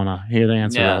if you want to hear the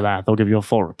answer to that. They'll give you a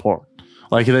full report.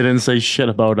 Like, they didn't say shit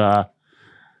about...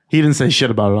 he didn't say shit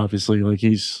about it, obviously. Like,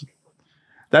 he's...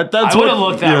 That's I would have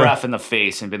looked that ref in the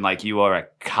face and been like, "You are a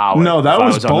coward." No, that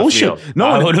was bullshit. No,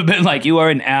 I would have been like, "You are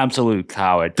an absolute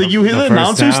coward." Did you hear the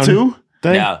announcers too?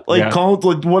 Yeah,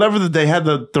 whatever that they had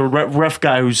the ref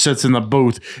guy who sits in the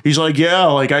booth. He's like, yeah,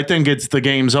 like I think it's the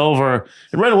game's over.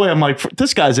 And right away, I'm like,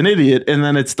 this guy's an idiot. And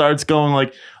then it starts going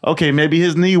like, okay, maybe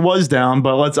his knee was down,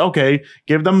 but let's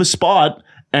give them a spot.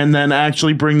 And then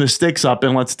actually bring the sticks up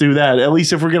and let's do that. At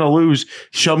least if we're going to lose,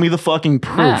 show me the fucking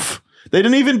proof. Yeah. They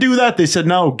didn't even do that. They said,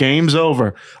 no, game's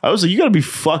over. I was like, you got to be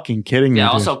fucking kidding me. Yeah,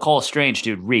 also Cole Strange,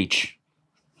 dude, reach.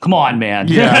 Come on, man.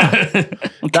 Yeah.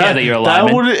 That you're a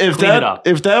lineman.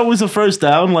 If that was a first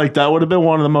down, like that would have been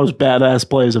one of the most badass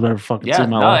plays I've ever fucking seen in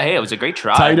my life. Hey, it was a great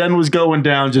try. Tight end was going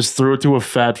down, just threw it to a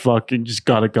fat fucking, just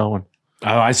got it going.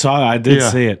 Oh, I saw it. I did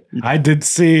see it. I did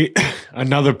see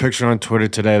another picture on Twitter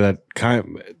today that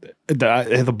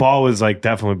the ball was like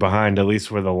definitely behind, at least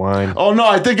where the line. Oh no,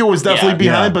 I think it was definitely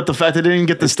behind, but the fact that they didn't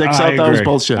get the sticks out, that was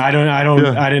bullshit. I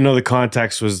didn't know the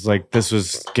context was like this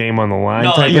was game on the line.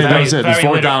 No, that was it. It was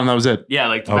 4th down. That was it. Yeah,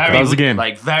 that was the game.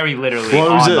 Like very literally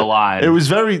on the line. It was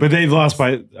very. But they lost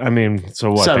by. I mean,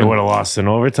 so what? 7. They would have lost in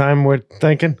overtime. We're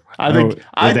thinking. I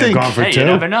think gone for 2. You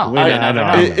never know.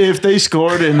 If they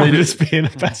scored and they just being a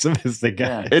pessimistic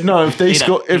guy. No, if they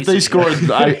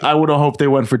scored, I would have hoped they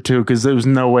went for 2 because there was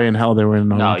no way in hell they were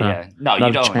in overtime. No,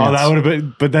 you don't. Oh, that would have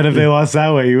been. But then if they lost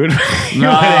that way, you would have hated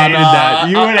that.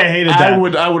 You would have hated that.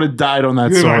 I would have died on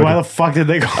that. Like, why the fuck did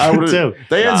they go for 2?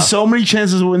 They had so many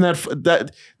chances to win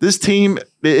that. This team,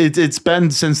 it's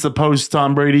been since the post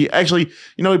Tom Brady. Actually,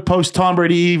 post Tom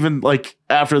Brady, even like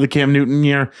after the Cam Newton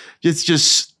year, it's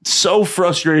just so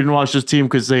frustrating to watch this team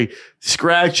because they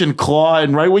scratch and claw,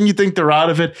 and right when you think they're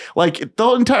out of it, like the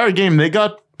entire game, they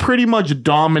got pretty much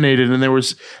dominated, and there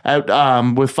was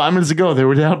with 5 minutes ago, they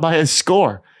were down by a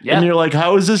score, and you're like,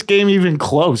 how is this game even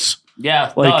close?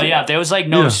 Yeah, if there was like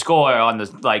no score on the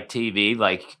like TV,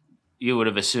 like you would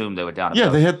have assumed they were down.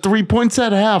 They had 3 points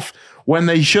at half when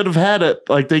they should have had it.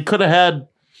 Like they could have had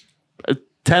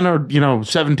 10 or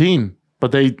 17,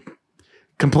 but they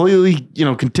completely,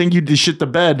 continued to shit the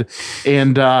bed.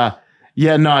 And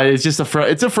it's just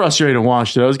it's a frustrating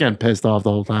watch, dude. I was getting pissed off the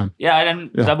whole time. Yeah,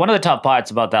 and one of the tough parts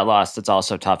about that loss that's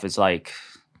also tough is like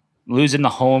losing the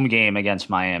home game against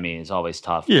Miami is always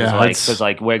tough. Yeah, because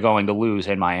we're going to lose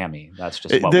in Miami. That's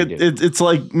just what we do. It's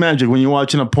like magic when you're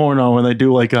watching a porno and they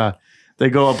do like they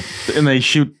go up and they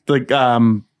shoot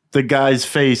the guy's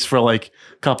face for like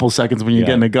a couple seconds when you're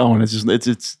getting it going.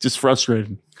 It's just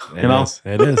frustrating.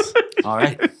 It is. All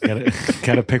right.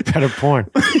 Gotta pick better porn.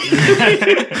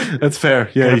 That's fair.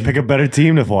 Yeah. Gotta pick a better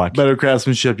team to watch. Better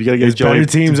craftsmanship. You gotta get better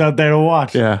teams out there to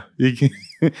watch. Yeah.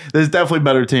 There's definitely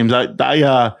better teams.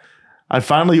 I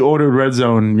finally ordered Red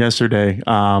Zone yesterday.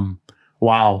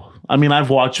 Wow. I mean, I've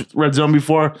watched Red Zone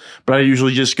before, but I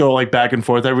usually just go like back and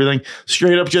forth, everything.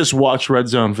 Straight up just watch Red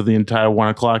Zone for the entire 1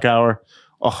 o'clock hour.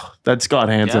 Oh, that Scott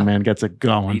Hansen, man, gets it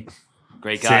going.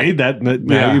 Great guy. See,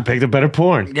 now you picked a better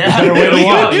porn. Yeah, better way to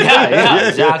watch. Yeah,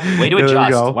 exactly. Way to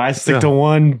adjust. Why stick to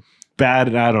one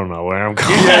bad? I don't know where I'm going.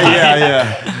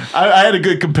 Yeah. I had a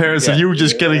good comparison. You were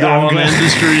just getting on the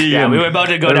industry. Yeah, we were about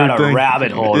to go down a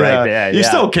rabbit hole right there. You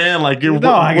still can. Like, I'm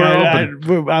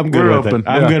good with it.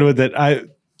 I'm good with it.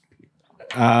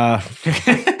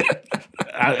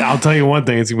 I'll tell you one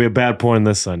thing. It's going to be a bad porn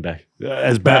this Sunday.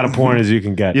 As bad a porn as you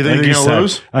can get. You think you're going to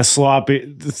lose? A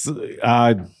sloppy...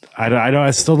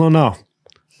 I still don't know.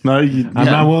 No, I'm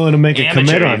not willing to make a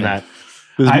commit on that.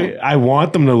 I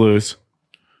want them to lose.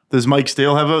 Does Mike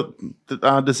Steele have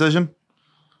a decision?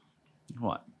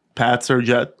 What? Pats or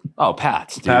Jet? Oh,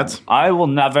 Pats. Dude. Pats? I will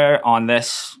never on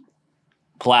this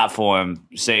platform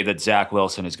say that Zach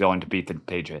Wilson is going to beat the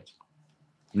Patriots.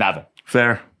 Never.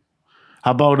 Fair.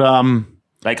 How about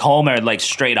like Homer, like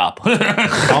straight up.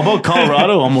 How about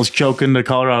Colorado almost choking to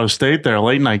Colorado State there,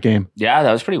 late night game? Yeah,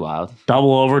 that was pretty wild.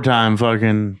 Double overtime,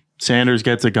 fucking Sanders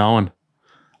gets it going.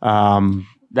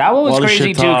 That one was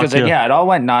crazy too, because it all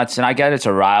went nuts, and I get it's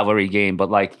a rivalry game, but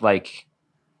like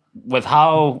with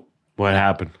how what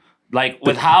happened? Like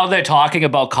with how they're talking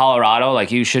about Colorado,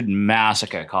 like you should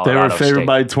massacre Colorado. They were favored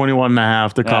by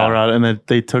 21.5 to Colorado, and then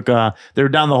they took they were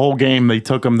down the whole game. They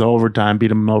took them to overtime, beat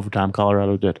them in overtime.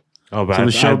 Colorado did. Oh, but so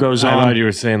the show goes on. I thought you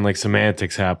were saying like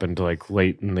semantics happened like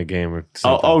late in the game or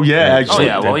something. Oh yeah, actually.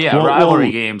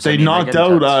 Rivalry games. They knocked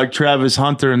out Travis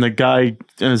Hunter, and the guy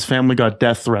and his family got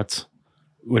death threats.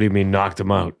 What do you mean knocked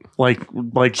him out? Like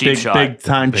big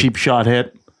time cheap shot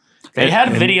hit. They had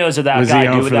videos of that guy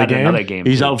doing that in another game.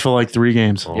 He's out for like 3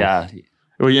 games. Oh. Yeah.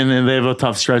 And they have a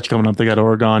tough stretch coming up. They got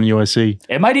Oregon, USC.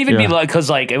 It might even be like, because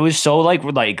like it was so like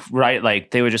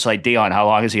they were just like, Dion, how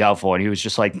long is he out for? And he was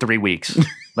just like 3 weeks.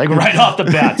 like right off the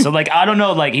bat. So like I don't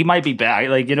know, like he might be back.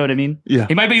 Like you know what I mean? Yeah.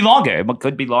 He might be longer. It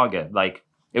could be longer. Like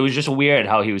it was just weird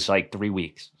how he was like 3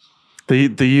 weeks.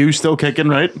 The U still kicking,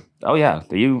 right? Oh yeah,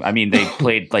 the U. I mean, they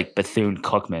played like Bethune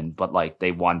Cookman, but like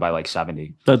they won by like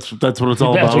 70. That's what it's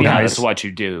all That's about. that's what you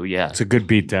do. Yeah, It's a good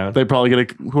beatdown. They probably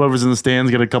get whoever's in the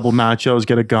stands get a couple nachos,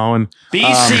 get it going.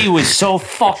 BC was so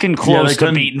fucking close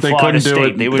to beating Florida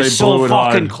State. They were so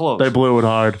fucking close. They blew it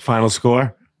hard. Final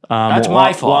score? That's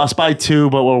my fault. Lost by 2,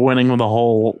 but we're winning with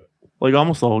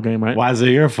almost the whole game, right? Why is it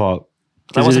your fault?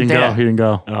 I wasn't there. He didn't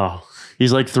go. Oh.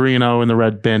 He's like 3-0 in the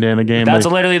red bandana game. That's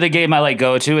literally the game I like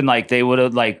go to, and like they would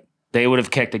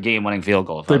have kicked a game-winning field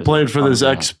goal. They played for this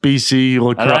ex-BC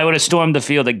lacrosse. I would have stormed the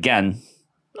field again.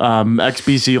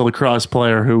 Ex-BC lacrosse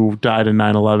player who died in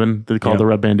 9/11. They called the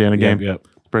red bandana game. Yep.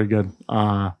 Pretty good.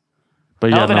 But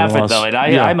Hell of an effort, loss. though. And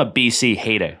I'm a BC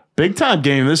hater. Big time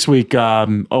game this week.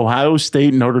 Ohio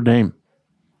State, Notre Dame.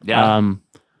 Yeah.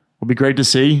 Will be great to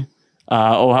see.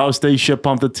 Ohio State shit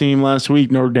pumped the team last week.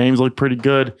 Notre Dame's looked pretty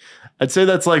good. I'd say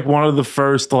that's like one of the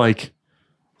first like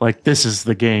this is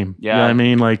the game. Yeah. You know what I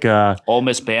mean? Like Ole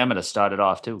Miss Bama to start it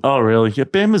off too. oh really? Yeah,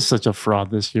 Bama's such a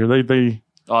fraud this year. They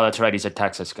Oh, that's right. He's a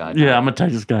Texas guy. yeah, I'm a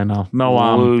Texas guy now. No,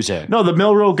 Loser. no, the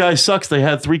Mill Road guy sucks. They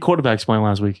had 3 quarterbacks playing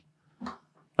last week.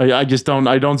 I just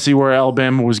don't see where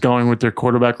Alabama was going with their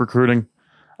quarterback recruiting.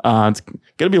 It's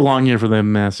gonna be a long year for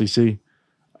them in the SEC.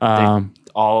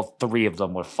 All 3 of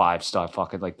them were 5-star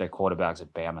fucking like their quarterbacks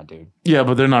at Bama, dude. Yeah,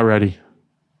 but they're not ready.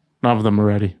 None of them are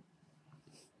ready.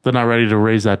 They're not ready to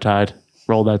raise that tide,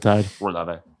 roll that tide.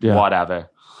 Whatever. Yeah.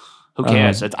 Whatever. Who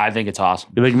cares? I think it's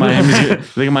awesome. You think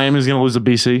Miami's going to lose to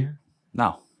BC?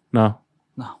 No. No.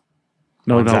 No.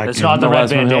 No. Exactly. It's not the red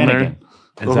last minute Hail bandana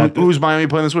Mary? game. Who's Miami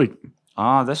playing this week?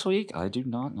 This week? I do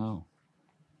not know.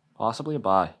 Possibly a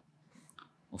bye.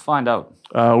 We'll find out.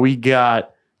 We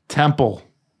got Temple.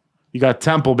 You got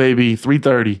Temple, baby,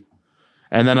 3:30.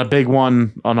 And then a big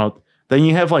one. Oh, no. Then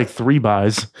you have like 3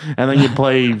 buys. And then you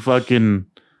play fucking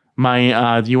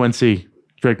UNC.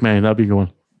 Drake May. That'd be a good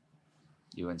one.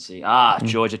 UNC.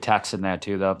 Georgia Tech's in there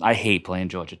too, though. I hate playing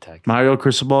Georgia Tech. Mario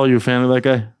Cristobal, you a fan of that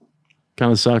guy?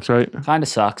 Kind of sucks, right? Kind of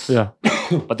sucks. Yeah.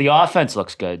 But the offense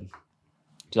looks good.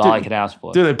 That's all I can ask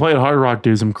for. Dude, they play at Hard Rock,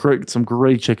 dude. Some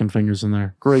great chicken fingers in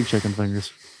there. Great chicken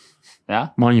fingers. Yeah?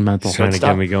 Monumental. Trying to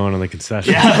get me going on the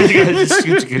concession. Yeah.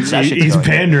 He's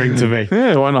pandering to me.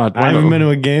 Yeah, why not? I haven't been to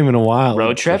a game in a while.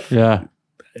 Road trip? Yeah.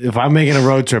 If I'm making a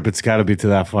road trip, it's got to be to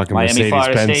that fucking Miami, Florida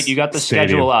Mercedes-Benz State. You got the stadium.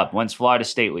 schedule up. When's Florida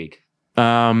State week? They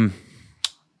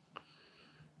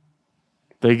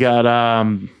got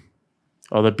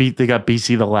they got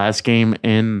BC the last game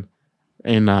in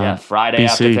Friday BC.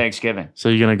 after Thanksgiving. So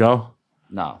you're gonna go?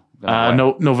 No.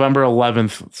 November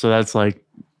 11th. So that's like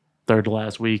third to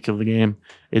last week of the game.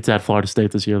 It's at Florida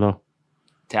State this year though.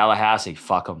 Tallahassee.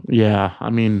 Fuck them. Yeah, I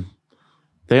mean,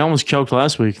 they almost choked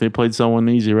last week. They played someone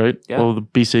easy, right? Yeah. Well, the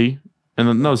BC, and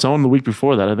then, someone the week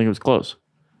before that. I think it was close.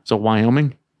 So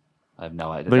Wyoming. I have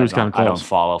no idea. I think it was kinda I don't close.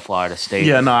 follow Florida State.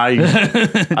 Yeah, no, I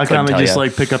kind of tell just ya.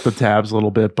 like pick up the tabs a little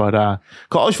bit, but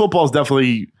college football is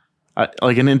definitely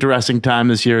like an interesting time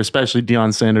this year, especially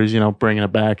Deion Sanders, bringing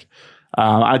it back.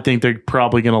 I think they're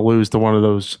probably going to lose to one of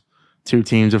those 2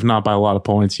 teams, if not by a lot of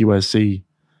points, USC,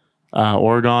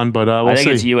 Oregon. But we'll I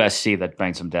think see. it's USC that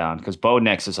brings them down because Bo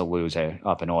Nix is a loser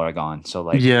up in Oregon. So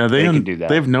like, Yeah, they can do that.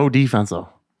 They have no defense though,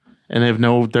 and they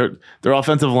have their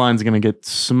offensive line is going to get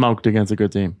smoked against a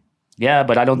good team. Yeah,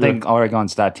 but I don't think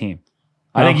Oregon's that team.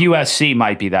 I No. think USC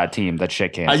might be that team that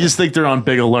shit can. I just think they're on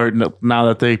big alert now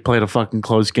that they played a fucking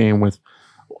close game with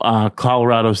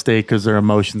Colorado State because their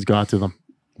emotions got to them.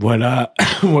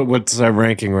 What's our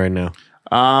ranking right now?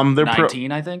 They're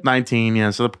 19, I think. 19,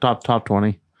 yeah. So they're top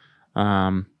 20.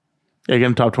 Yeah, get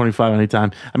them top 25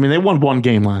 anytime. I mean, they won 1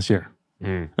 game last year,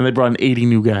 and they brought in 80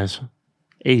 new guys.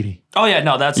 80. Oh yeah,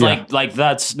 no, that's Yeah. like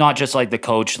that's not just like the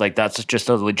coach. Like that's just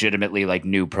a legitimately like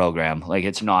new program. Like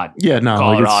it's not. Yeah, no,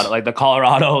 Colorado, like the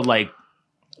Colorado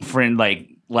friend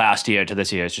last year to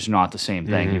this year. It's just not the same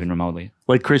thing, even remotely.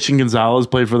 Like Christian Gonzalez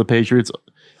played for the Patriots.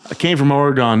 I came from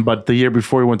Oregon, but the year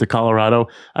before he went to Colorado,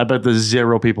 I bet there's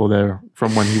 0 people there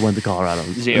from when he went to Colorado.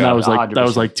 Zero, And that was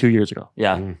 100%. like 2 years ago.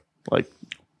 Yeah, Like,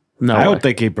 no. I way. hope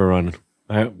they keep it running.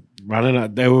 That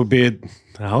would be a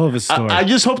hell of a story. I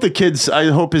just hope I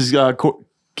hope his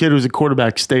kid who's a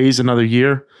quarterback stays another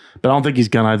year, but I don't think he's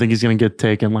gonna. I think he's gonna get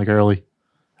taken like early.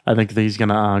 I think that he's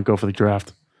gonna go for the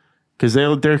draft because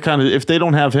they're kind of, if they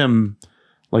don't have him,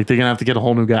 like they're gonna have to get a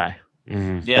whole new guy.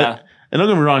 yeah. And don't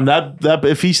get me wrong, that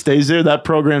if he stays there, that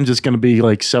program's just gonna be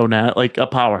like like a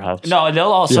powerhouse. No, and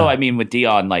they'll also. Yeah. I mean, with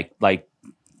Dion, like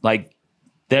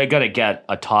they're gonna get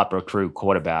a top recruit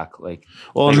quarterback. Like,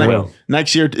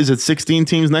 next year, is it 16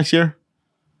 teams next year?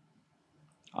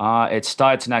 It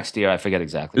starts next year. I forget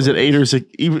exactly. Is it 8 or 6?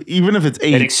 Even if it's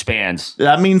 8, it expands.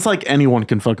 That means like anyone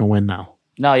can fucking win now.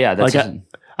 No, yeah, that's like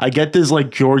I get this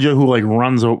like Georgia who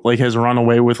like has run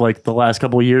away with like the last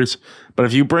couple of years, but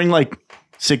if you bring like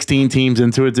 16 teams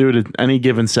into it, dude, any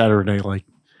given Saturday, like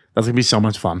that's gonna be so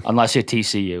much fun. Unless you're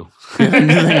TCU,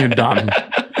 then you're done.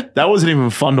 That wasn't even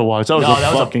fun to watch. That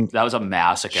was a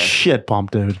massacre. Shit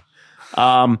pump, dude.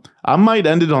 I might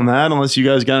end it on that unless you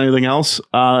guys got anything else.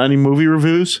 Any movie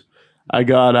reviews? I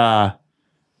got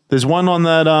there's one on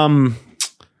that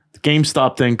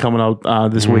GameStop thing coming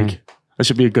out this week. That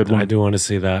should be a good one. I do want to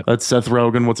see that. That's Seth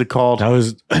Rogen. What's it called? That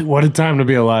was what a time to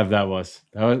be alive. That was.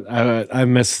 I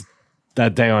missed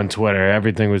that day on Twitter.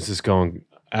 Everything was just going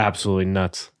absolutely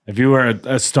nuts. If you were a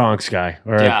stonks guy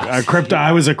or a crypto,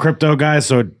 I was a crypto guy,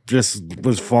 so it just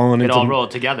was falling into. It all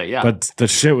rolled together, yeah. But the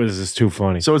shit was just too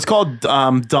funny. So it's called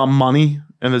Dumb Money,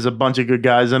 and there's a bunch of good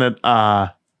guys in it.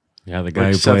 The guy who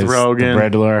plays Seth Rogen, the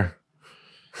Riddler.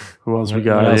 Who else we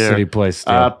got? Who else here? did he play?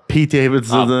 Pete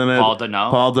Davidson's in it. Paul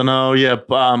Dano. Paul Dano, yeah.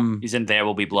 He's in There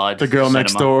Will Be Blood. The girl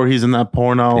next door. He's in that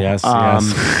porno. Yes.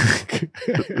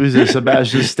 Who's this?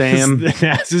 Sebastian Stan.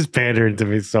 This is pandering to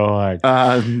me so hard.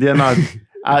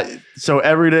 So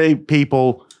everyday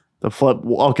people, the flip.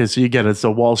 Okay, so you get it.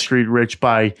 So Wall Street rich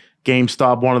by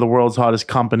GameStop, one of the world's hottest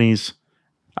companies.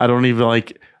 I don't even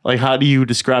like. How do you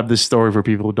describe this story for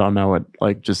people who don't know it?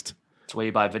 Like, just it's where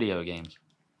you buy video games.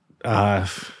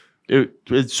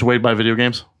 It's swayed by video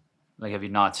games. Like, have you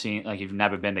not seen? Like, you've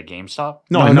never been to GameStop?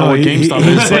 No, I know what GameStop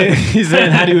is. He's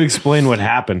saying, how do you explain what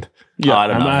happened? Yeah, I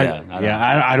don't know.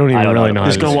 I don't even really know.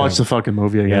 Just go watch the fucking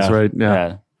movie, I guess, right?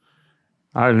 Yeah.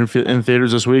 All right, in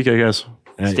theaters this week, I guess.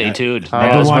 Stay tuned.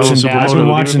 I've been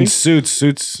watching Suits.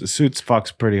 Suits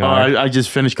fucks pretty hard. I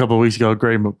just finished a couple of weeks ago.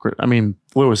 Great. I mean,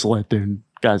 Lewis Litt, dude.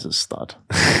 Guy's a stud.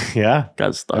 Yeah,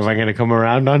 guy's a stud. Am I gonna come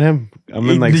around on him? I'm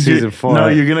in like season 4. No,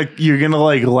 you're gonna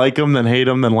like him, then hate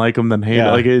him, then like him, then hate him.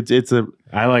 Like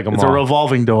I like him. It's a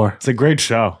revolving door. It's a great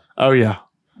show. Oh yeah.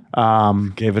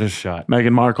 Gave it a shot.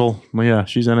 Meghan Markle. Well, yeah,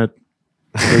 she's in it.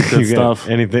 Good stuff.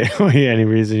 Anything? Any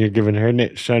reason you're giving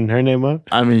her shutting her name up?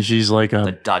 I mean, she's like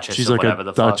the Duchess. She's like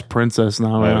a Dutch princess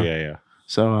now. Oh yeah.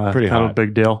 So pretty kind hot. of a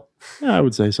big deal. Yeah, I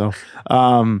would say so.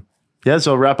 Yeah,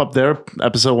 so wrap up there.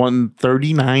 Episode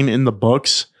 139 in the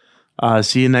books.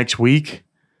 See you next week.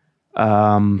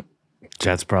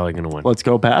 Jets probably going to win. Let's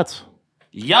go, Pats.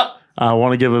 Yep. I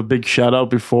want to give a big shout out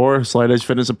before Slight Edge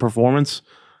Fitness and Performance.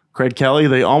 Craig Kelly,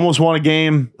 they almost won a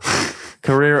game.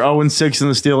 Career 0-6 in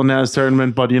the Steel and Naz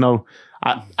tournament, but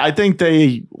I think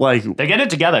they get it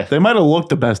together. They might have looked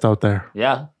the best out there.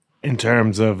 Yeah. In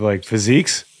terms of like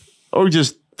physiques? Or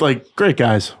just like great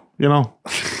guys.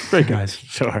 Great guys.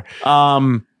 Sure.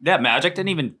 Yeah, Magic didn't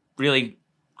even really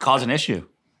cause an issue.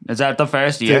 Is that the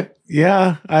first year?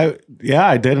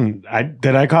 I didn't.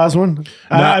 Did I cause one?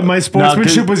 My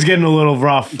sportsmanship was getting a little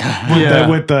rough with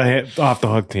the off the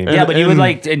hook team. Yeah, but you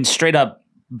would in straight up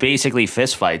basically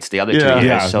fist fights the other 2 years.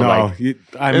 Yeah, so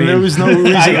I mean, there was no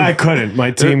reason. I couldn't.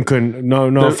 My team couldn't. No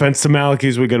offense to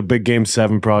Malakis. We got a big game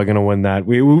 7, probably going to win that.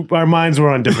 Our minds were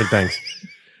on different things.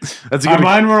 That's a good.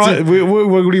 Mine were on.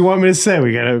 What do you want me to say?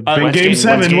 We got a big game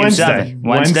 7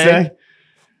 Wednesday.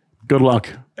 Good luck.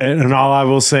 And all I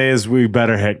will say is we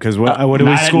better hit because what did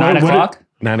we score? 9 o'clock?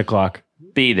 9 o'clock.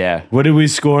 Be there. What did we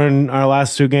score in our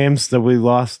last 2 games that we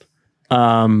lost? It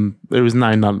was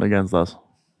 9-0 against us.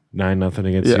 9-0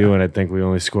 against you, and I think we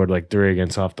only scored like 3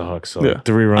 against off the hook. So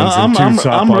 3 runs I'm and 2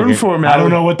 softball I'm rooting games. for him. I don't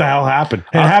know what the hell happened.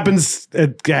 It happens.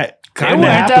 It There weren't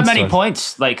that many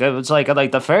points. Like it was like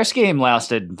the first game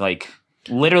lasted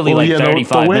literally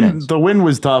 35 minutes. The win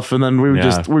was tough, and then we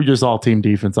were just all team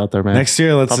defense out there, man. Next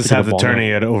year, let's just have the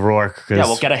tourney at O'Rourke. Yeah,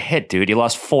 we'll get a hit, dude. You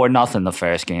lost 4-0 the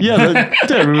first game.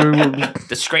 Yeah,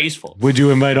 disgraceful. Would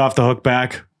you invite off the hook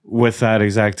back with that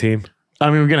exact team? I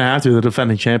mean, we're gonna have to. The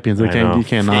defending champions. You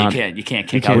can't not. You can't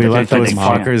kick out. We the let those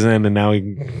defending fuckers in, and now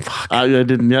we. I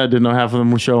didn't know half of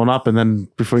them were showing up, and then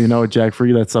before you know it, Jack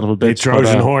Free, that son of a bitch, They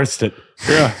Trojan horsed it.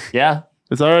 Yeah.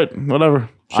 It's all right. Whatever.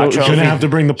 Shouldn't have to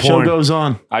bring the porn. Show goes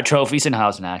on. Our trophies in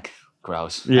Hausnack.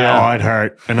 Gross. Yeah. Oh, it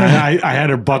hurt. And I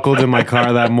had her buckled in my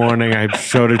car that morning. I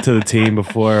showed her to the team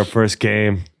before our first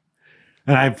game.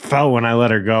 And I felt when I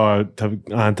let her go to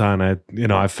Anton,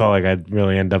 I felt like I'd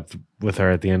really end up with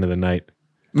her at the end of the night.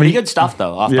 Pretty good stuff,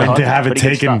 though. Off the hook, to have it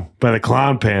taken by the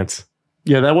clown pants.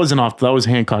 Yeah, that wasn't off. That was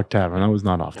Hancock Tavern. That was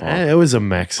not off the hook. It was a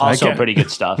mix. Also pretty good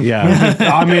stuff. Yeah.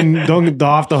 I mean, the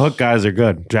off the hook guys are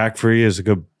good. Jack Free is a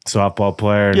good softball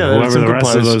player. And whoever the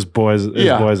rest of those boys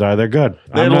are, they're good.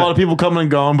 They had a lot of people coming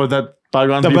and going, but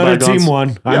bygones the be better bygones. team won.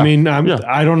 Yeah. I mean, Yeah.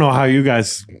 I don't know how you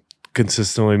guys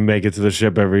consistently make it to the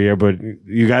ship every year, but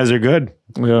you guys are good.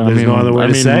 Yeah, There's no other way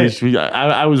to say it.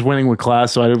 I was winning with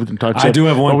class, so I didn't touch it. I do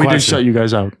have one but we did question. shut you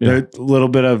guys out. Yeah. There's a little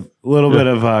bit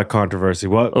of controversy.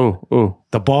 What? Oh.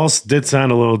 The balls did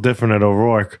sound a little different at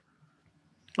O'Rourke.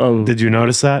 Oh. Did you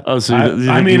notice that? Oh, so you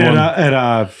I think mean, you won?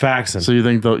 at Faxon. So you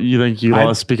think you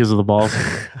lost because of the balls?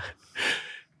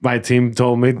 My team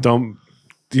told me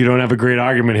you don't have a great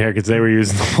argument here because they were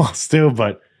using the balls too,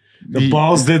 but the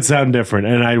balls did sound different,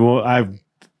 and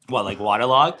What, like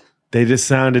waterlogged? they just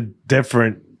sounded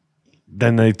different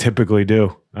than they typically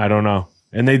do. I don't know,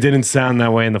 and they didn't sound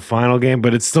that way in the final game,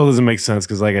 but it still doesn't make sense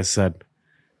because, like I said,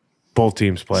 both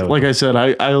teams play. Like I said,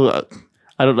 I don't.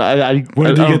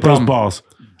 Where did you get those balls?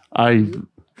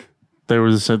 They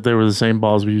were the same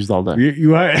balls we used all day.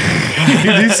 You are.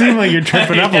 You seem like you're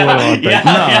tripping up a little.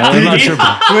 I'm not tripping.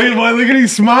 Wait, why? Look at you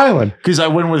smiling. Because I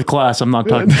win with class. I'm not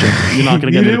talking shit. You're not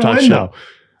going to get me to talk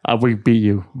shit. We beat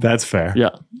you. That's fair. Yeah.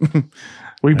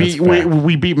 we beat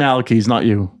Malachy's, not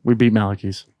you. We beat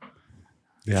Malachy's.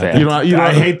 Yeah, you know,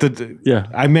 I hate the. Yeah.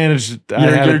 I managed. You're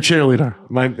a cheerleader.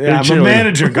 I'm a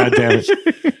manager. Goddammit.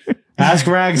 Ask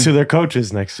Rags who their coach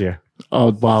is next year.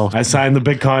 Oh wow! I signed the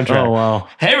big contract. Oh wow!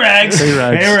 Hey Rags. Hey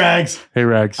Rags. Hey Rags. Hey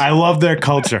Rags. I love their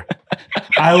culture.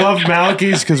 I love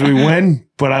Malachy's because we win,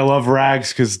 but I love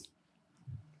Rags because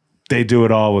they do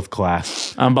it all with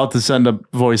class. I'm about to send a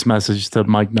voice message to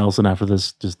Mike Nelson after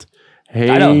this. Just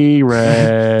hey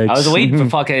Rags. I was waiting for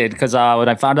fucking because when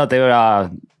I found out they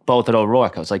were both at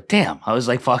O'Rourke, I was like, damn. I was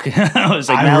like fucking. I was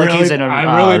like Malachy's and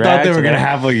I really thought Rags they were gonna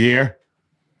have a year.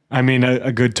 I mean,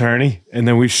 a good tourney, and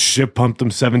then we shit pumped them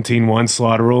 17-1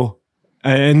 slaughter rule.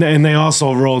 And they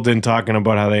also rolled in talking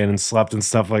about how they hadn't slept and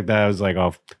stuff like that. I was like,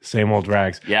 oh, same old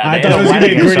Rags. Yeah, I they thought had it was going to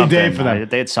be a wedding or gritty day something. for them.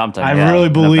 They had something. I yeah, really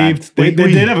in believed they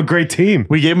did have a great team.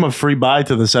 We gave him a free bye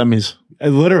to the semis.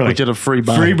 Literally. We did a free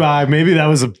bye. Free bye. Maybe that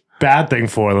was a bad thing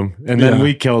for them. And then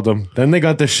we killed them. Then they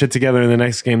got their shit together in the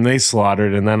next game. They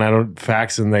slaughtered. And then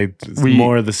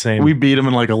more of the same. We beat him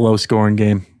in like a low scoring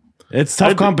game. It's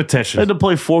tough competition. I had to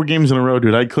play 4 games in a row,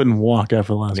 dude. I couldn't walk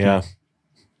after the last game.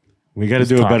 We got to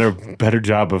do a better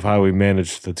job of how we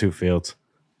manage the two fields.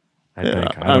 I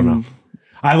think. I don't know.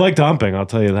 I like dumping, I'll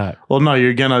tell you that. Well, no,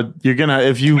 you're gonna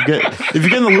if you get in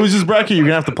the losers bracket, you're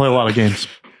gonna have to play a lot of games.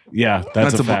 Yeah,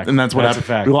 that's a fact. And that's what happened. a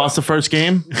fact. We lost the first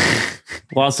game.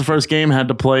 Had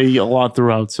to play a lot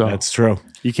throughout. So that's true.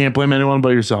 You can't blame anyone but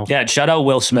yourself. Yeah, shout out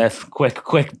Will Smith. Quick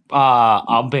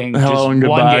umping. Hello just and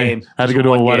goodbye. one game. Had to Just go to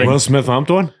a one wedding. game. Will Smith humped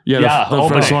one? Yeah, the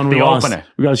first one we the lost. opener.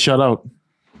 We got shut out.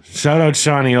 Shout out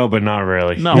Shawnee O, but not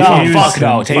really. No, fuck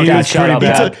no. Take that shout out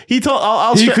back. He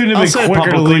told. He couldn't have been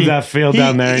quicker to leave that field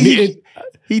down there. And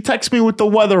he texted me with the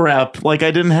weather app like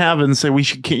I didn't have it and said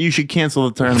you should cancel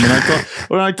the tournament.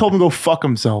 I told him to go fuck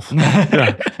himself.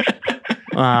 Yeah.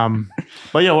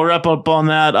 But yeah, we'll wrap up on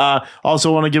that.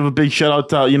 Also want to give a big shout out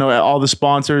to all the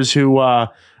sponsors who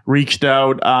reached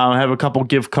out. I have a couple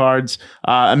gift cards.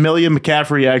 Amelia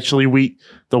McCaffrey, actually,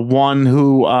 the one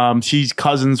who she's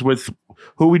cousins with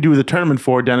who we do the tournament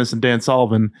for, Dennis and Dan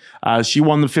Sullivan. She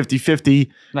won the 50-50.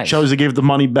 Nice. Chose to give the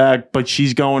money back, but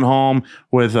she's going home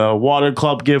with a Water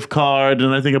Club gift card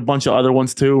and I think a bunch of other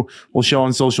ones too. We'll show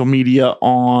on social media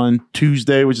on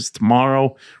Tuesday, which is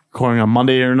tomorrow, recording on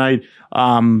Monday night.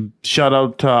 Shout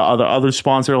out to other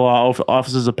sponsor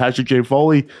offices of Patrick J.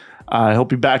 Foley. I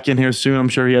hope he'll be back in here soon. I'm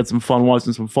sure he had some fun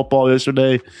watching some football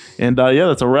yesterday. And yeah,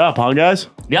 that's a wrap, huh, guys?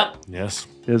 Yep. Yes.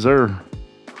 Yes, sir.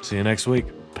 See you next week.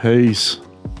 Peace.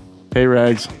 Hey,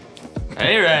 Rags.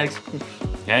 Hey, Rags.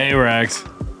 Hey, Rags.